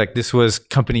can see like this was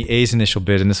company A's initial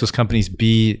bid and this was company's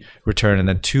B return. And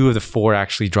then 2 of the 4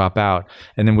 actually drop out.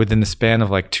 And then within the span of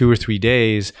like 2 or 3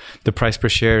 days, the price per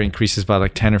share increases by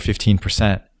like 10 or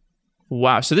 15%.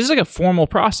 Wow. So this is like a formal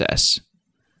process.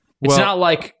 It's not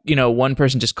like, one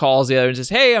person just calls the other and says,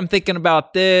 hey, I'm thinking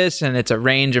about this, and it's a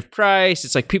range of price.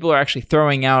 It's like people are actually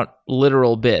throwing out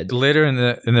literal bids. Later in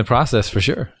the process, for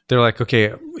sure. They're like,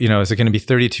 okay, is it going to be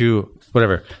 32,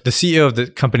 whatever. The CEO of the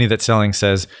company that's selling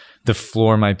says the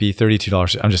floor might be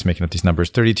 $32. I'm just making up these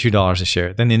numbers, $32 a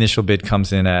share. Then the initial bid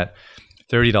comes in at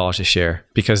 $30 a share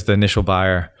because the initial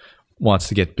buyer wants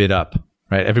to get bid up,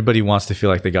 right? Everybody wants to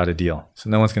feel like they got a deal. So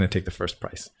no one's going to take the first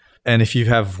price. And if you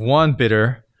have one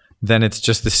bidder, then it's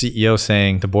just the CEO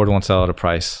saying the board won't sell at a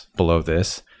price below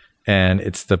this. And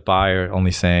it's the buyer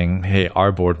only saying, hey,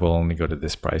 our board will only go to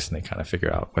this price. And they kind of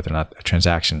figure out whether or not a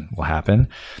transaction will happen.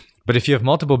 But if you have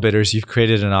multiple bidders, you've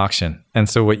created an auction. And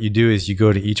so what you do is you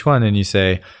go to each one and you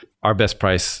say, our best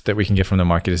price that we can get from the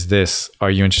market is this. Are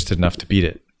you interested enough to beat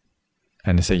it?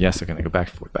 And they say, yes, they're going to go back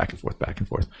and forth, back and forth, back and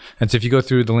forth. And so if you go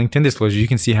through the LinkedIn disclosure, you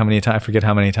can see how many times, I forget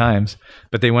how many times,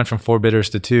 but they went from 4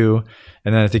 bidders to 2.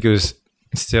 And then I think it was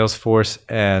Salesforce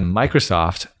and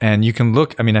Microsoft. And you can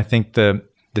look, I think the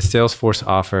Salesforce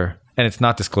offer, and it's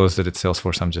not disclosed that it's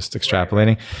Salesforce, I'm just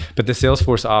extrapolating, but the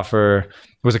Salesforce offer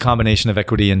was a combination of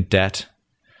equity and debt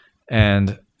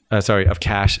and, of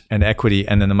cash and equity.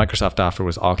 And then the Microsoft offer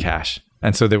was all cash.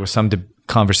 And so there was some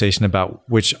conversation about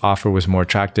which offer was more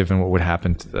attractive and what would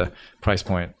happen to the price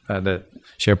point, the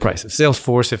share price of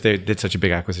Salesforce if they did such a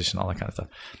big acquisition, all that kind of stuff.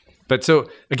 But so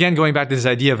again, going back to this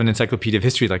idea of an encyclopedia of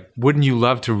history, like wouldn't you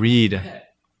love to read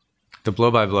the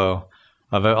blow by blow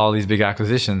of all these big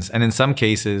acquisitions? And in some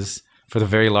cases, for the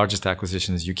very largest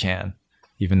acquisitions, you can,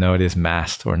 even though it is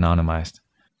masked or anonymized.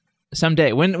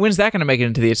 Someday. When's that going to make it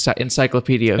into the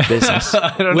encyclopedia of business?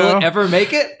 I don't know. Will it ever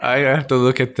make it? I have to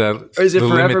look at the, or is it the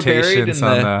forever limitations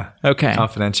buried in on the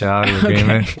confidentiality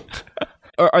agreement.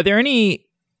 Are there any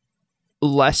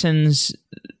lessons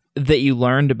that you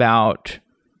learned about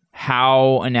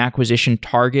how an acquisition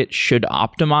target should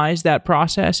optimize that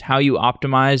process? How you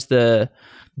optimize the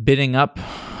bidding up?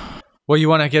 Well, you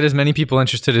want to get as many people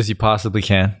interested as you possibly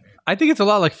can. I think it's a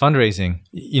lot like fundraising.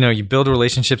 You build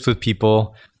relationships with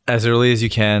people as early as you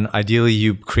can. Ideally,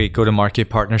 you create go-to-market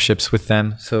partnerships with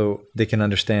them so they can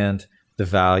understand the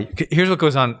value. Here's what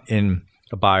goes on in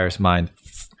a buyer's mind.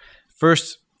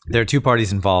 First, there are 2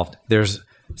 parties involved. There's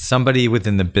somebody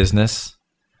within the business,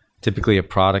 typically a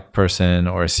product person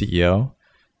or a CEO,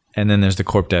 and then there's the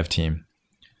corp dev team.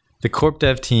 The corp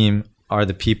dev team are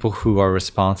the people who are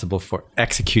responsible for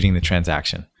executing the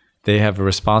transaction. They have a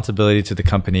responsibility to the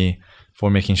company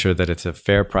for making sure that it's a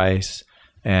fair price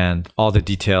and all the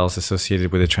details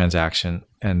associated with the transaction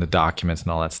and the documents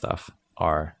and all that stuff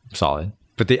are solid.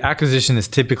 But the acquisition is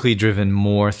typically driven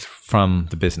more from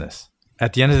the business.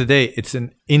 At the end of the day, it's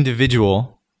an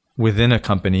individual within a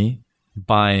company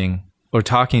buying or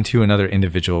talking to another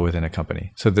individual within a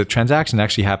company. So the transaction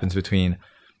actually happens between,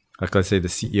 like, let's say the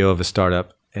CEO of a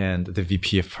startup and the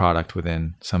VP of product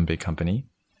within some big company.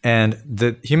 And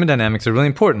the human dynamics are really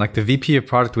important. Like the VP of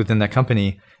product within that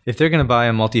company, if they're going to buy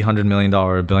a multi-$100 million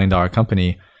or billion-dollar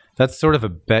company, that's sort of a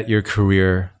bet your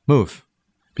career move,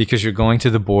 because you're going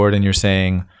to the board and you're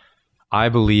saying, I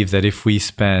believe that if we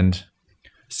spend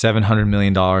 $700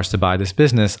 million to buy this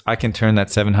business, I can turn that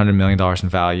 $700 million in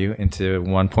value into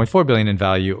 $1.4 billion in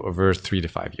value over 3 to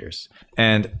 5 years.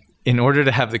 And in order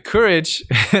to have the courage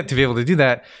to be able to do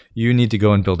that, you need to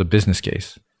go and build a business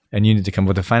case. And you need to come up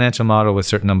with a financial model with a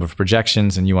certain number of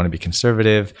projections, and you want to be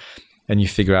conservative. And you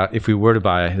figure out, if we were to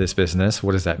buy this business,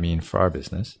 what does that mean for our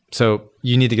business? So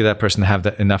you need to get that person to have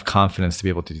enough confidence to be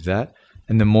able to do that.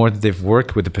 And the more that they've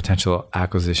worked with the potential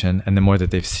acquisition and the more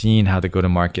that they've seen how the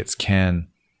go-to-markets can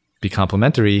be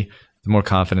complementary, the more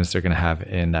confidence they're going to have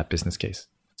in that business case.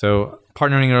 So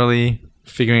partnering early,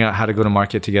 figuring out how to go to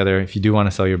market together. If you do want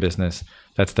to sell your business,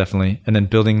 that's definitely, and then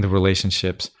building the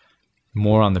relationships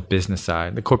more on the business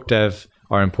side. The corp dev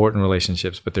are important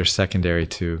relationships, but they're secondary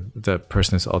to the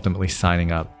person who's ultimately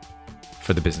signing up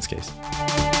for the business case.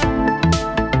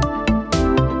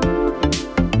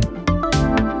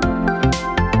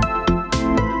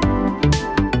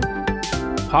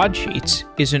 Podsheets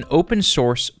is an open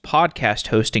source podcast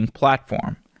hosting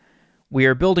platform. We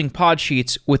are building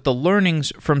Podsheets with the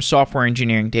learnings from Software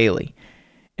Engineering Daily,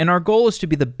 and our goal is to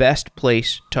be the best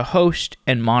place to host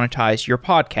and monetize your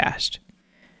podcast.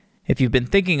 If you've been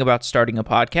thinking about starting a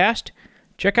podcast,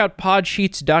 check out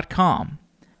podsheets.com.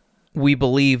 We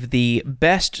believe the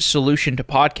best solution to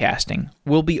podcasting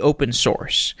will be open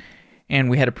source, and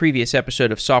we had a previous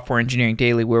episode of Software Engineering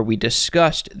Daily where we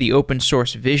discussed the open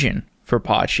source vision for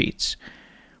Podsheets.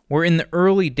 We're in the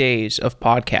early days of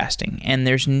podcasting, and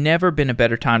there's never been a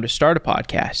better time to start a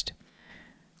podcast.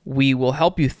 We will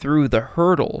help you through the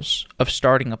hurdles of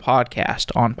starting a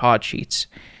podcast on Podsheets.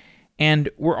 And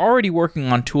we're already working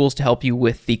on tools to help you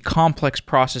with the complex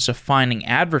process of finding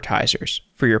advertisers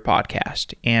for your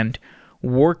podcast and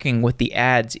working with the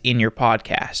ads in your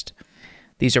podcast.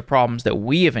 These are problems that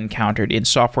we have encountered in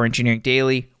Software Engineering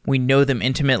Daily. We know them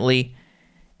intimately,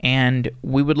 and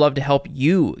we would love to help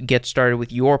you get started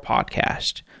with your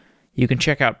podcast. You can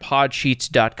check out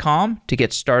podsheets.com to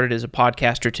get started as a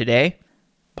podcaster today.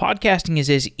 Podcasting is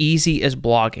as easy as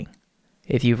blogging.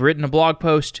 If you've written a blog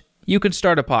post, you can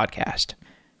start a podcast.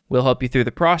 We'll help you through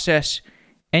the process,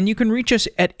 and you can reach us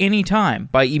at any time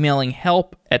by emailing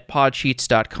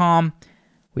help@podsheets.com.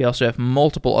 We also have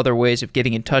multiple other ways of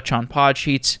getting in touch on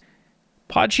Podsheets.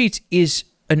 Podsheets is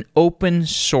an open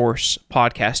source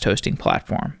podcast hosting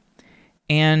platform,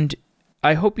 and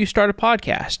I hope you start a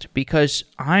podcast because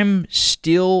I'm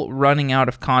still running out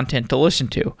of content to listen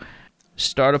to.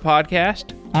 Start a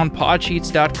podcast on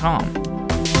podsheets.com.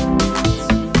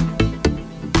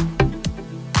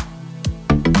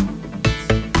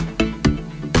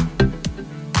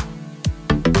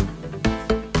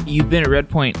 You've been at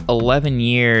Redpoint 11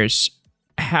 years.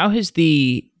 How has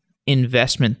the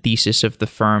investment thesis of the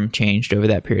firm changed over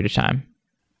that period of time?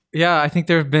 Yeah, I think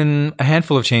there have been a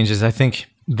handful of changes. I think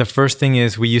the first thing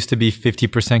is we used to be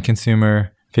 50%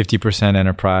 consumer, 50%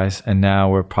 enterprise, and now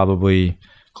we're probably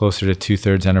closer to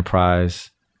 2/3 enterprise,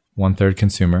 1/3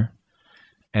 consumer.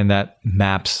 And that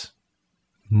maps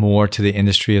more to the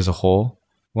industry as a whole.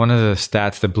 One of the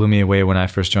stats that blew me away when I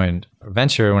first joined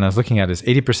venture, when I was looking at it, is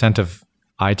 80% of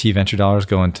IT venture dollars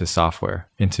go into software,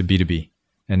 into B2B,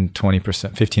 and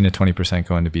 15 to 20%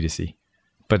 go into B2C.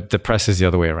 But the press is the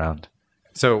other way around.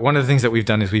 So one of the things that we've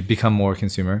done is we've become more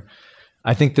consumer.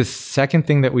 I think the second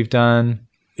thing that we've done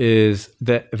is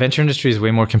that venture industry is way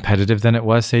more competitive than it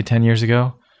was, say, 10 years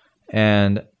ago.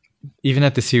 And even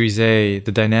at the Series A,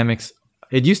 the dynamics,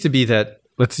 it used to be that,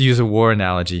 let's use a war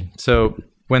analogy. So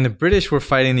when the British were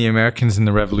fighting the Americans in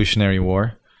the Revolutionary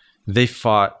War, they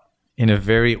fought in a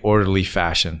very orderly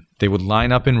fashion. They would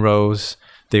line up in rows.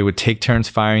 They would take turns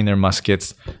firing their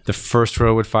muskets. The first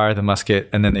row would fire the musket,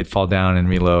 and then they'd fall down and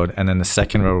reload. And then the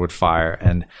second row would fire.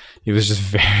 And it was just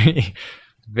very,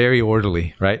 very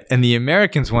orderly, right? And the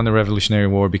Americans won the Revolutionary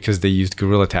War because they used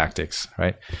guerrilla tactics,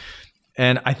 right?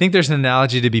 And I think there's an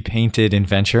analogy to be painted in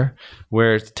venture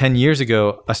where 10 years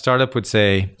ago, a startup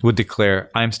would declare,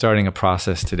 I'm starting a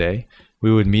process today.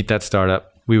 We would meet that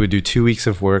startup. We would do 2 weeks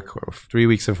of work or 3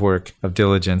 weeks of work of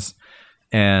diligence.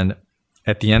 And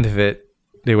at the end of it,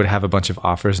 they would have a bunch of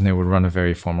offers and they would run a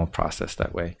very formal process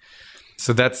that way.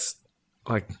 So that's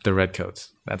like the red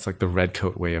coats. That's like the red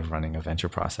coat way of running a venture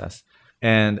process.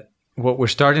 And what we're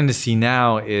starting to see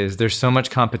now is there's so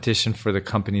much competition for the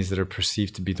companies that are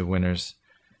perceived to be the winners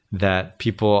that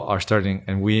people are starting,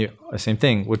 and same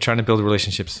thing, we're trying to build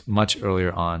relationships much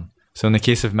earlier on. So in the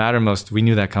case of Mattermost, we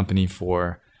knew that company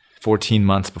for 14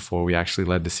 months before we actually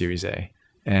led the Series A.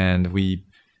 And we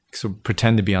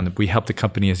pretend to be we help the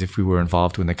company as if we were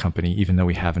involved with the company, even though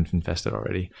we haven't invested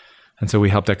already. And so we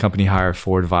helped that company hire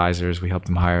 4 advisors. We helped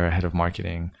them hire a head of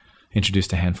marketing,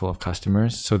 introduced a handful of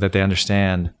customers so that they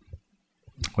understand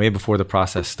way before the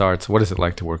process starts, what is it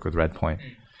like to work with Redpoint?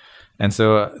 And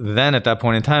so then at that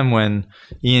point in time, when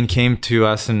Ian came to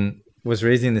us and was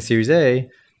raising the Series A,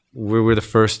 we were the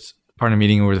first partner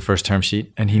meeting, we were the first term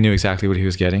sheet, and he knew exactly what he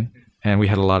was getting. And we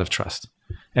had a lot of trust.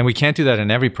 And we can't do that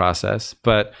in every process,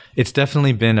 but it's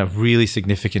definitely been a really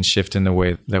significant shift in the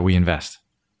way that we invest.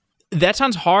 That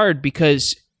sounds hard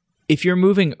because if you're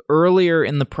moving earlier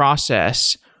in the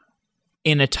process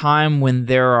in a time when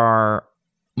there are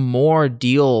more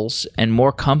deals and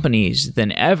more companies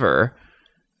than ever,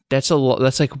 that's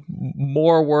like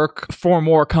more work for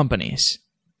more companies.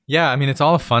 Yeah, I mean, it's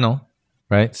all a funnel,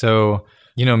 right? So,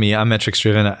 you know me, I'm metrics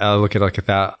driven. I'll look at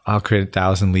I'll create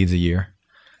 1,000 leads a year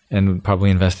and probably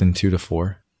invest in 2 to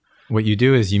 4. What you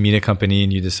do is you meet a company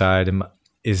and you decide,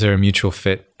 is there a mutual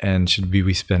fit and should we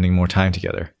be spending more time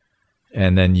together?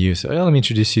 And then you say, let me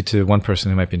introduce you to one person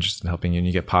who might be interested in helping you, and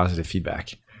you get positive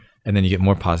feedback. And then you get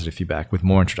more positive feedback with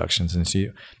more introductions. And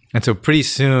so pretty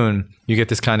soon you get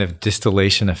this kind of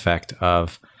distillation effect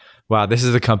of, wow, this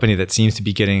is the company that seems to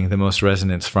be getting the most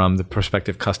resonance from the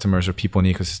prospective customers or people in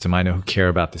the ecosystem I know who care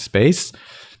about the space.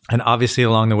 And obviously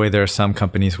along the way, there are some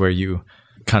companies where you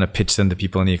kind of pitch them to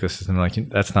people in the ecosystem like,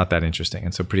 that's not that interesting.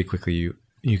 And so pretty quickly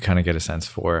you kind of get a sense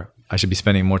for, I should be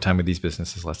spending more time with these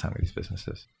businesses, less time with these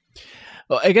businesses.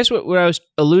 Well, I guess what I was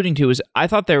alluding to is I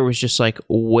thought there was just like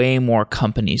way more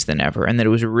companies than ever, and that it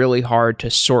was really hard to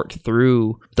sort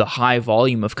through the high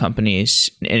volume of companies.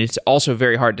 And it's also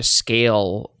very hard to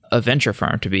scale a venture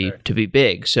firm to be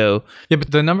big. So yeah,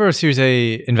 but the number of Series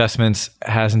A investments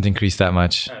hasn't increased that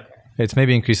much. Okay. It's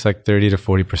maybe increased like 30 to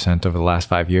 40% over the last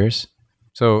 5 years.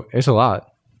 So it's a lot,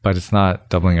 but it's not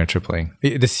doubling or tripling.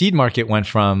 The seed market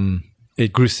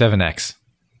it grew 7x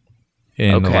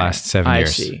in the last 7 years.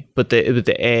 I see. But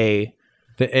the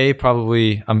A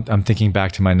probably, I'm thinking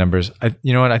back to my numbers.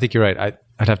 You know what? I think you're right.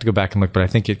 I'd have to go back and look, but I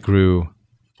think it grew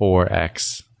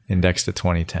 4x indexed to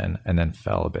 2010 and then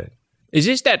fell a bit. Is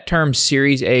this that term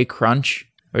Series A crunch,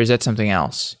 or is that something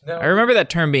else? No. I remember that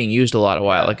term being used a lot a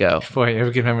while ago. Boy, you have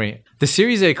a good memory. The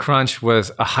Series A crunch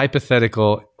was a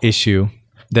hypothetical issue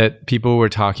that people were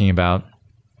talking about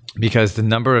because the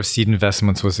number of seed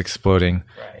investments was exploding,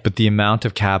 but the amount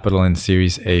of capital in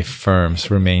Series A firms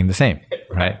remained the same,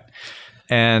 right?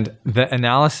 And the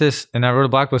analysis, and I wrote a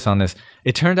blog post on this,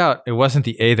 it turned out it wasn't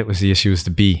the A that was the issue, it was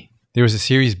the B. There was a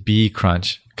Series B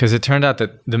crunch because it turned out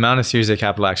that the amount of Series A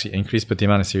capital actually increased, but the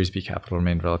amount of Series B capital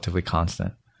remained relatively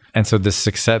constant. And so the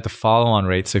follow-on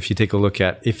rate, so if you take a look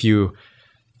at, if you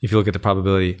look at the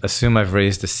probability, assume I've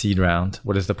raised a seed round,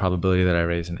 what is the probability that I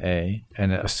raise an A?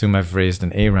 And assume I've raised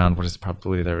an A round, what is the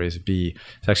probability that I raise a B?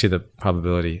 It's actually the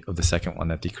probability of the second one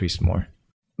that decreased more.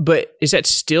 But is that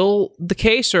still the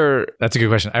case, or? That's a good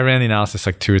question. I ran the analysis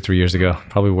like 2 or 3 years ago.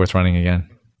 Probably worth running again.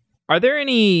 Are there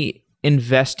any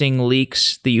investing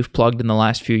leaks that you've plugged in the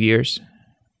last few years?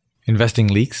 Investing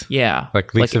leaks? Yeah.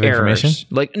 Like leaks of errors. information?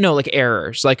 Like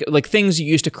errors. Like things you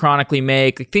used to chronically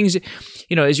make, like things,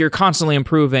 as you're constantly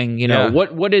improving,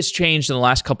 what has changed in the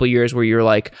last couple of years where you're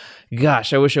like,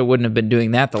 gosh, I wish I wouldn't have been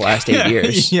doing that the last 8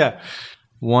 years. Yeah.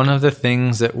 One of the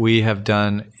things that we have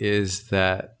done is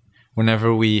that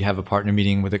whenever we have a partner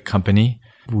meeting with a company,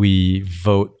 we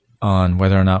vote on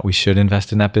whether or not we should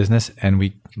invest in that business, and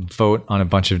we vote on a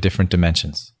bunch of different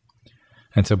dimensions.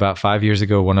 And so about 5 years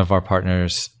ago, one of our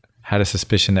partners had a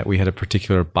suspicion that we had a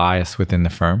particular bias within the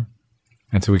firm.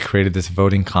 And so we created this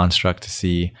voting construct to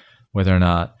see whether or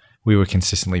not we were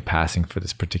consistently passing for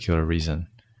this particular reason.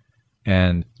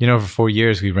 And, for 4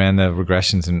 years, we ran the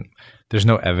regressions and there's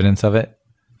no evidence of it,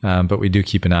 but we do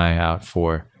keep an eye out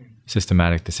for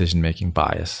systematic decision-making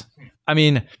bias. I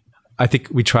mean, I think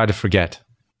we try to forget.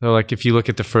 So like if you look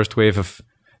at the first wave of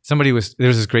there was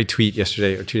this great tweet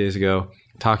yesterday or 2 days ago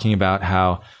talking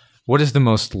about what is the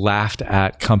most laughed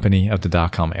at company of the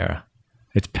 .com era?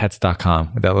 It's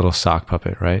pets.com with that little sock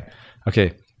puppet, right?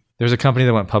 Okay. There's a company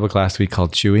that went public last week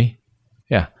called Chewy.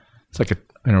 Yeah. It's like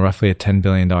roughly a $10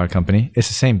 billion company. It's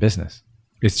the same business.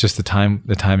 It's just the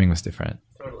timing was different.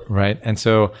 Totally. Right. And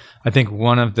so I think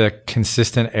one of the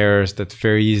consistent errors that's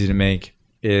very easy to make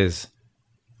is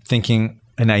thinking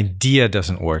an idea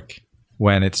doesn't work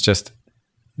when it's just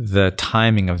the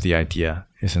timing of the idea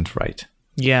isn't right.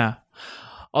 Yeah.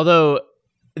 Although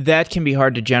that can be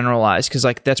hard to generalize because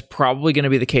like that's probably going to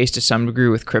be the case to some degree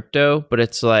with crypto, but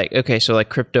it's like, okay, so like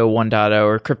crypto 1.0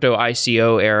 or crypto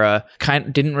ICO era kind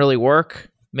of didn't really work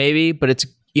maybe, but it's,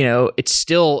 you know, it's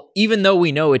still, even though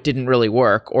we know it didn't really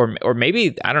work, or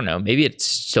maybe, I don't know, maybe it's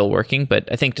still working, but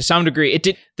I think to some degree it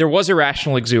did. There was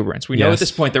irrational exuberance. We know at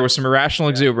this point there was some irrational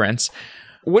exuberance.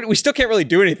 We still can't really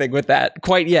do anything with that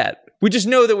quite yet. We just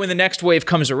know that when the next wave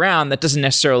comes around, that doesn't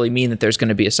necessarily mean that there's going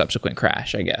to be a subsequent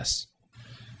crash, I guess.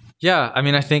 Yeah, I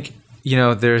mean, I think, you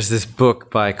know, there's this book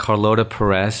by Carlota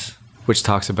Perez, which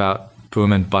talks about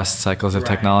boom and bust cycles of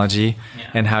technology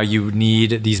and how you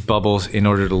need these bubbles in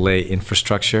order to lay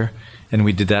infrastructure. And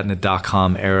we did that in the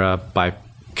dot-com era by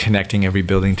connecting every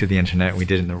building to the internet. We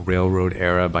did it in the railroad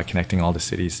era by connecting all the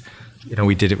cities. You know,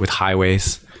 we did it with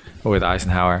highways or with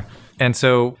Eisenhower. And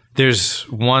so there's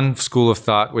one school of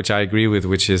thought, which I agree with,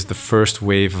 which is the first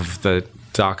wave of the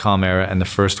dot-com era and the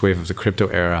first wave of the crypto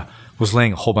era was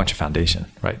laying a whole bunch of foundation,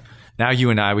 right? Now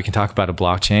you and I, we can talk about a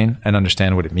blockchain and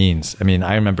understand what it means. I mean,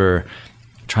 I remember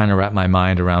trying to wrap my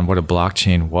mind around what a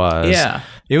blockchain was. Yeah.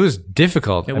 It was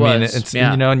difficult. It was. It's,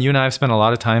 you know, and you and I have spent a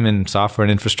lot of time in software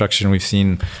and infrastructure, and we've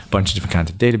seen a bunch of different kinds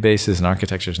of databases and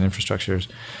architectures and infrastructures.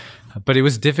 But it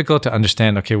was difficult to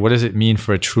understand, okay, what does it mean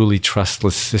for a truly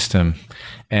trustless system?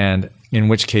 And in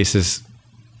which cases,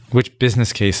 which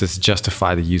business cases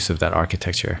justify the use of that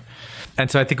architecture? And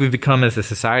so I think we've become as a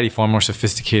society far more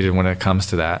sophisticated when it comes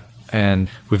to that. And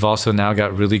we've also now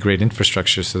got really great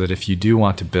infrastructure so that if you do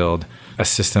want to build a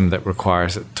system that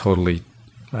requires a totally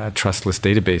trustless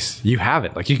database, you have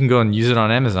it. Like you can go and use it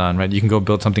on Amazon, right? You can go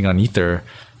build something on Ether.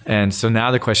 And so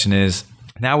now the question is,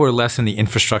 now we're less in the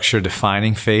infrastructure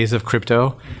defining phase of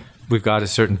crypto. We've got a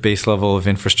certain base level of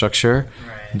infrastructure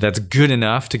that's good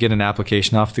enough to get an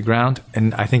application off the ground.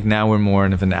 And I think now we're more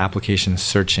in an application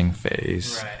searching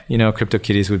phase. Right. You know,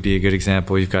 CryptoKitties would be a good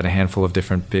example. You've got a handful of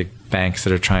different big banks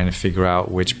that are trying to figure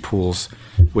out which pools,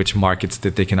 which markets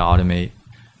that they can automate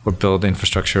or build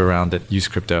infrastructure around that use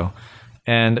crypto.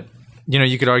 And, you know,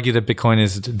 you could argue that Bitcoin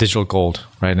is digital gold,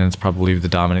 right? And it's probably the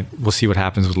dominant. We'll see what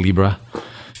happens with Libra,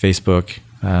 Facebook.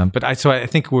 So I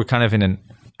think we're kind of in an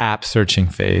app searching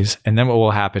phase. And then what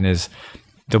will happen is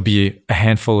there'll be a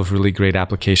handful of really great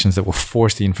applications that will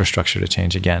force the infrastructure to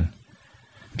change again,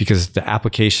 because the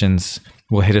applications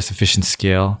will hit a sufficient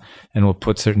scale and will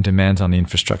put certain demands on the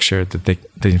infrastructure that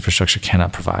the infrastructure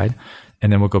cannot provide.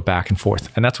 And then we'll go back and forth.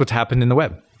 And that's what's happened in the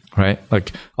web, right?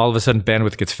 Like all of a sudden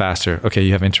bandwidth gets faster. Okay,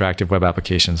 you have interactive web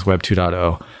applications, Web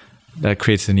 2.0. That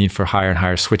creates the need for higher and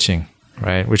higher switching,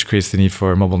 right? Which creates the need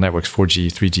for mobile networks, 4G,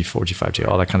 3G, 4G, 5G,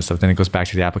 all that kind of stuff. Then it goes back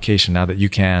to the application. Now that you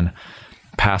can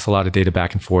pass a lot of data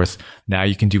back and forth, now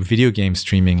you can do video game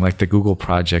streaming like the Google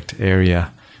project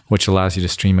area, which allows you to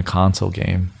stream a console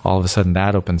game. All of a sudden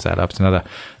that opens that up. So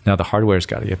now the hardware's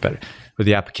got to get better, or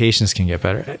the applications can get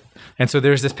better. And so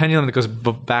there's this pendulum that goes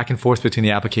back and forth between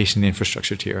the application and the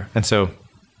infrastructure tier. And so,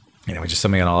 you know, just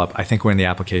summing it all up, I think we're in the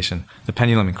application. The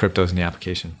pendulum in crypto is in the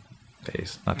application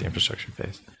phase, not the infrastructure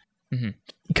phase. Mm-hmm.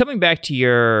 Coming back to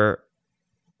your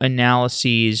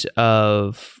analyses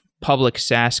of public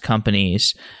SaaS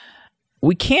companies,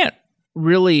 we can't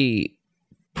really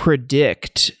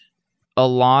predict a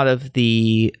lot of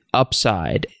the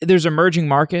upside. There's emerging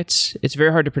markets. It's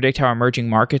very hard to predict how emerging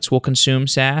markets will consume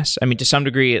SaaS. I mean, to some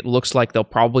degree, it looks like they'll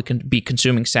probably be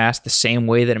consuming SaaS the same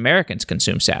way that Americans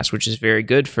consume SaaS, which is very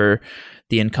good for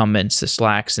the incumbents, the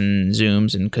Slacks and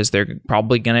Zooms, and because they're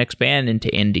probably going to expand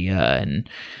into India and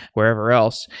wherever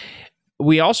else.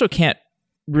 We also can't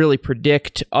really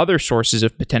predict other sources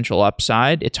of potential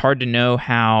upside. It's hard to know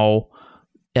how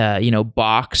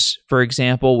Box, for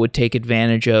example, would take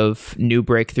advantage of new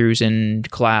breakthroughs in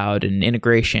cloud and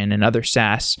integration and other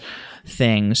SaaS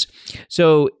things.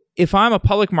 So if I'm a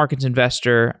public markets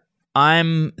investor,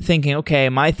 I'm thinking, okay,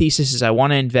 my thesis is I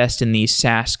want to invest in these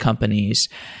SaaS companies.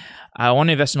 I want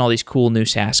to invest in all these cool new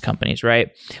SaaS companies,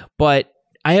 right? But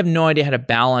I have no idea how to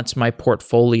balance my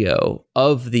portfolio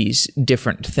of these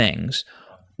different things.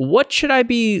 What should I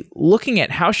be looking at?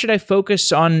 How should I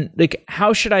focus on,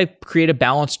 how should I create a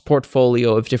balanced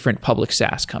portfolio of different public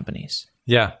SaaS companies?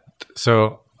 Yeah.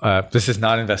 So this is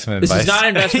not investment advice. This is not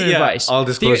investment advice. All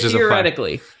disclosures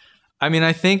theoretically. Apply. I mean,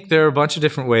 I think there are a bunch of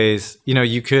different ways. You know,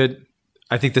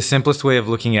 I think the simplest way of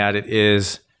looking at it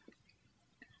is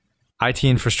IT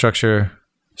infrastructure.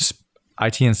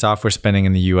 IT and software spending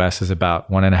in the US is about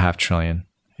 $1.5 trillion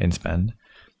in spend,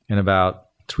 and about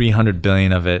 300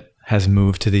 billion of it has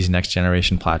moved to these next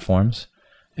generation platforms.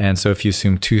 And so if you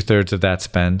assume 2/3 of that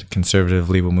spend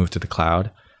conservatively will move to the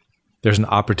cloud, there's an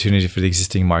opportunity for the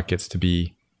existing markets to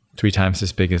be 3 times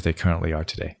as big as they currently are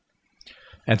today.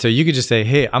 And so you could just say,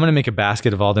 hey, I'm going to make a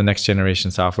basket of all the next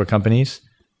generation software companies,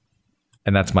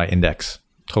 and that's my index.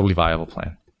 Totally viable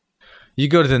plan. You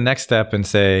go to the next step and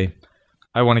say,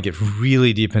 I want to get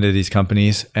really deep into these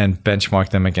companies and benchmark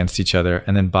them against each other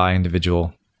and then buy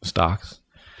individual stocks.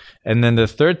 And then the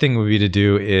third thing would be to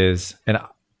do is, and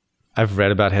I've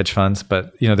read about hedge funds,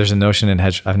 but there's a notion in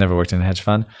I've never worked in a hedge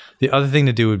fund. The other thing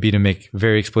to do would be to make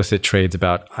very explicit trades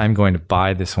about, I'm going to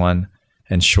buy this one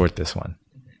and short this one,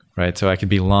 right? So I could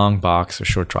be long box or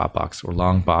short Dropbox, or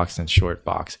long box and short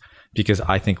box, because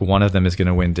I think one of them is going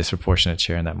to win disproportionate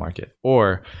share in that market.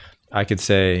 Or I could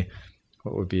say,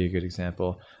 what would be a good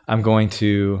example?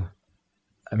 You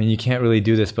can't really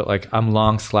do this, but I'm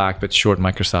long Slack, but short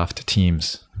Microsoft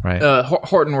Teams, right?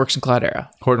 Hortonworks and Cloudera.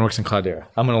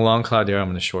 I'm going to long Cloudera, I'm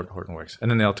going to short Hortonworks. And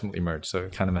then they ultimately merge, so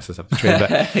it kind of messes up the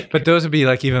trade. But those would be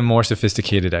even more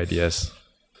sophisticated ideas.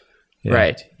 Yeah.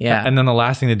 Right, yeah. And then the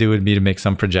last thing to do would be to make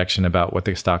some projection about what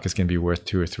the stock is going to be worth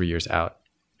 2 or 3 years out.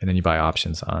 And then you buy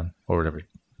options on, or whatever,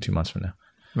 2 months from now.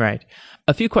 Right.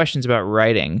 A few questions about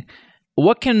writing.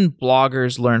 What can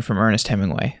bloggers learn from Ernest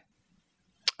Hemingway?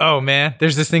 Oh, man.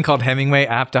 There's this thing called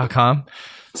HemingwayApp.com.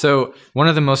 So one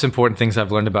of the most important things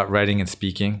I've learned about writing and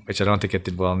speaking, which I don't think I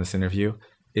did well in this interview,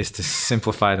 is to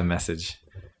simplify the message.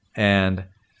 And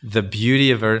the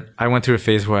beauty of it, I went through a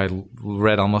phase where I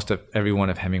read almost every one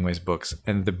of Hemingway's books.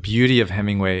 And the beauty of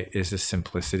Hemingway is the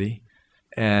simplicity.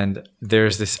 And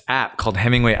there's this app called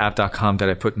HemingwayApp.com that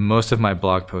I put most of my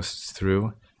blog posts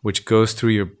through, which goes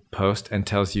through your post and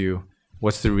tells you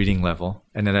what's the reading level.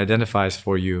 And it identifies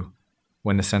for you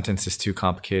when the sentence is too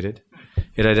complicated.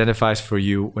 It identifies for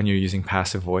you when you're using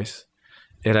passive voice.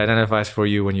 It identifies for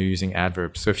you when you're using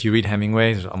adverbs. So if you read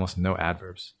Hemingway, there's almost no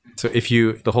adverbs. So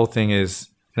the whole thing is,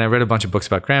 and I read a bunch of books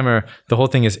about grammar, the whole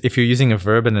thing is, if you're using a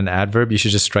verb and an adverb, you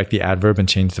should just strike the adverb and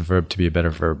change the verb to be a better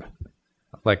verb.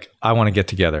 I want to get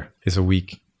together is a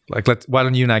week. Why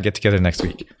don't you and I get together next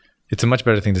week? It's a much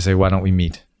better thing to say, why don't we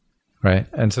meet? Right?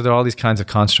 And so there are all these kinds of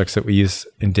constructs that we use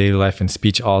in daily life and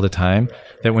speech all the time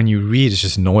that when you read, it's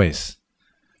just noise.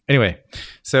 Anyway,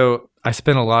 so I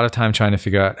spend a lot of time trying to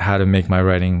figure out how to make my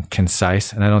writing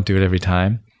concise, and I don't do it every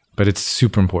time, but it's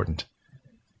super important.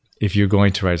 If you're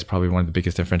going to write, it's probably one of the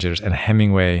biggest differentiators. And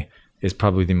Hemingway is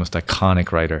probably the most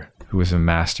iconic writer who was a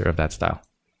master of that style.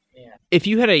 If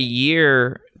you had a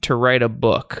year to write a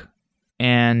book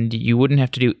and you wouldn't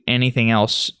have to do anything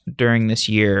else during this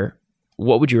year,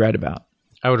 what would you write about?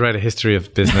 I would write a history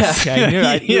of business. I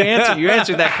knew you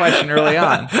answered that question early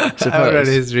on. I would write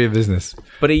a history of business.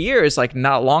 But a year is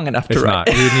not long enough to write.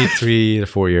 It's not. You would need 3 to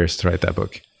 4 years to write that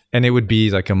book. And it would be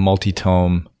a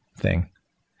multi-tome thing.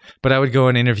 But I would go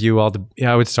and interview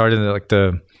I would start in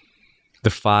the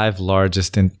 5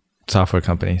 largest software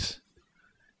companies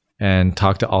and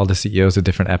talk to all the CEOs of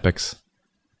different epochs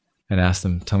and ask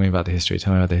them, tell me about the history,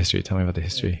 tell me about the history, tell me about the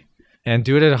history. And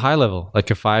do it at a high level, like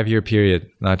a 5-year period,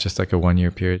 not just a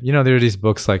 1-year period. There are these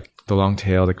books like The Long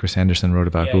Tail that Chris Anderson wrote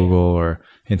about Google, or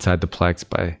Inside the Plex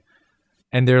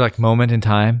and they're moment in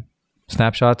time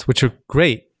snapshots, which are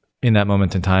great in that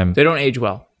moment in time. They don't age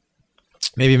well.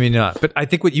 Maybe not. But I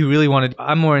think what you really wanted,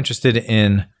 I'm more interested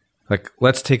in,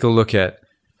 let's take a look at,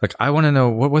 I want to know,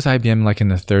 what was IBM like in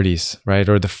the 30s, right?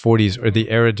 Or the 40s, or the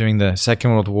era during the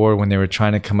Second World War when they were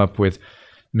trying to come up with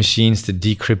machines to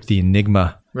decrypt the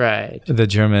Enigma. Right. The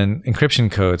German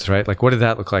encryption codes, right? What did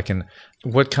that look like? And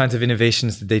what kinds of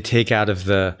innovations did they take out of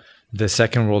the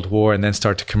Second World War and then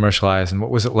start to commercialize? And what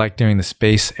was it like during the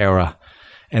space era?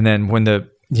 And then when the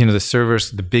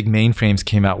servers, the big mainframes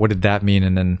came out, what did that mean?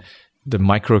 And then the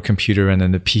microcomputer and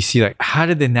then the PC, how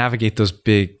did they navigate those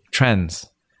big trends,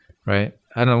 right?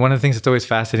 I don't know. One of the things that's always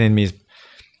fascinated me is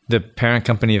the parent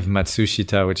company of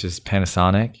Matsushita, which is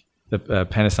Panasonic.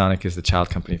 Panasonic is the child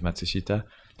company of Matsushita.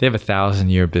 They have a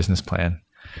 1,000-year business plan.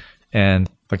 And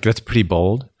that's pretty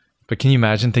bold. But can you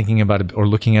imagine thinking about it or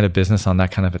looking at a business on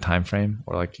that kind of a time frame,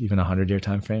 or even a 100-year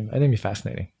time frame? I think it'd be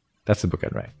fascinating. That's the book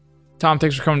I'd write. Tom,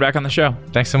 thanks for coming back on the show.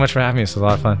 Thanks so much for having me. This was a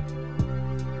lot of fun.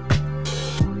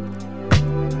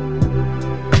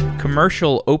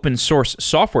 Commercial open source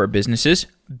software businesses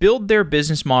build their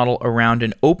business model around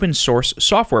an open source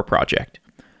software project.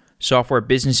 Software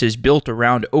businesses built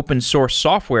around open source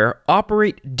software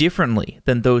operate differently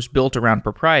than those built around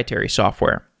proprietary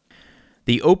software.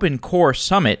 The Open Core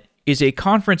Summit is a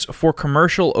conference for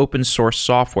commercial open source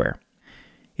software.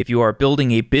 If you are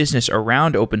building a business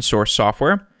around open source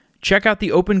software, check out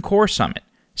the Open Core Summit,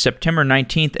 September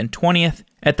 19th and 20th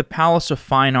at the Palace of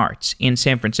Fine Arts in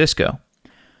San Francisco.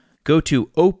 Go to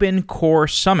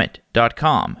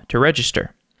opencoresummit.com to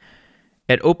register.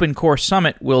 At Open Core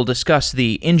Summit, we'll discuss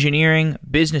the engineering,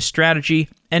 business strategy,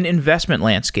 and investment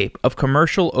landscape of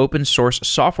commercial open source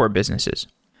software businesses.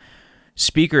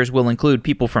 Speakers will include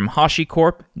people from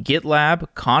HashiCorp, GitLab,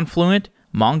 Confluent,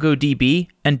 MongoDB,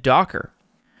 and Docker.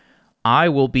 I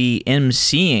will be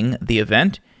emceeing the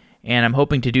event, and I'm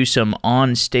hoping to do some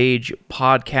on-stage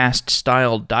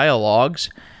podcast-style dialogues.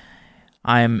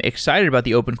 I'm excited about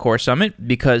the Open Core Summit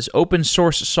because open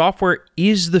source software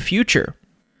is the future.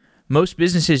 Most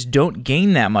businesses don't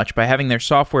gain that much by having their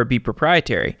software be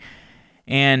proprietary.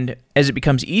 And as it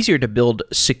becomes easier to build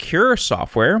secure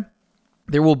software,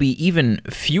 there will be even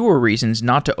fewer reasons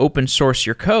not to open source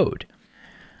your code.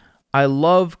 I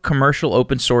love commercial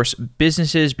open source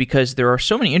businesses because there are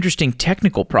so many interesting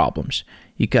technical problems.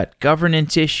 You got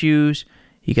governance issues,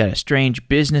 you got a strange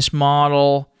business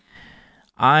model.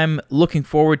 I'm looking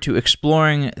forward to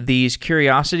exploring these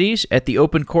curiosities at the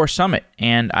Open Core Summit,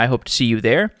 and I hope to see you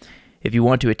there. If you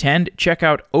want to attend, check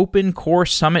out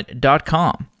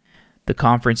opencoresummit.com. The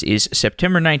conference is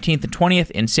September 19th and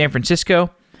 20th in San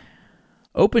Francisco.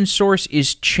 Open source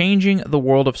is changing the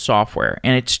world of software,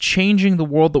 and it's changing the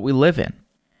world that we live in.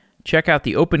 Check out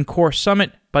the Open Core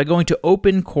Summit by going to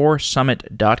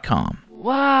opencoresummit.com.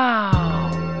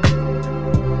 Wow!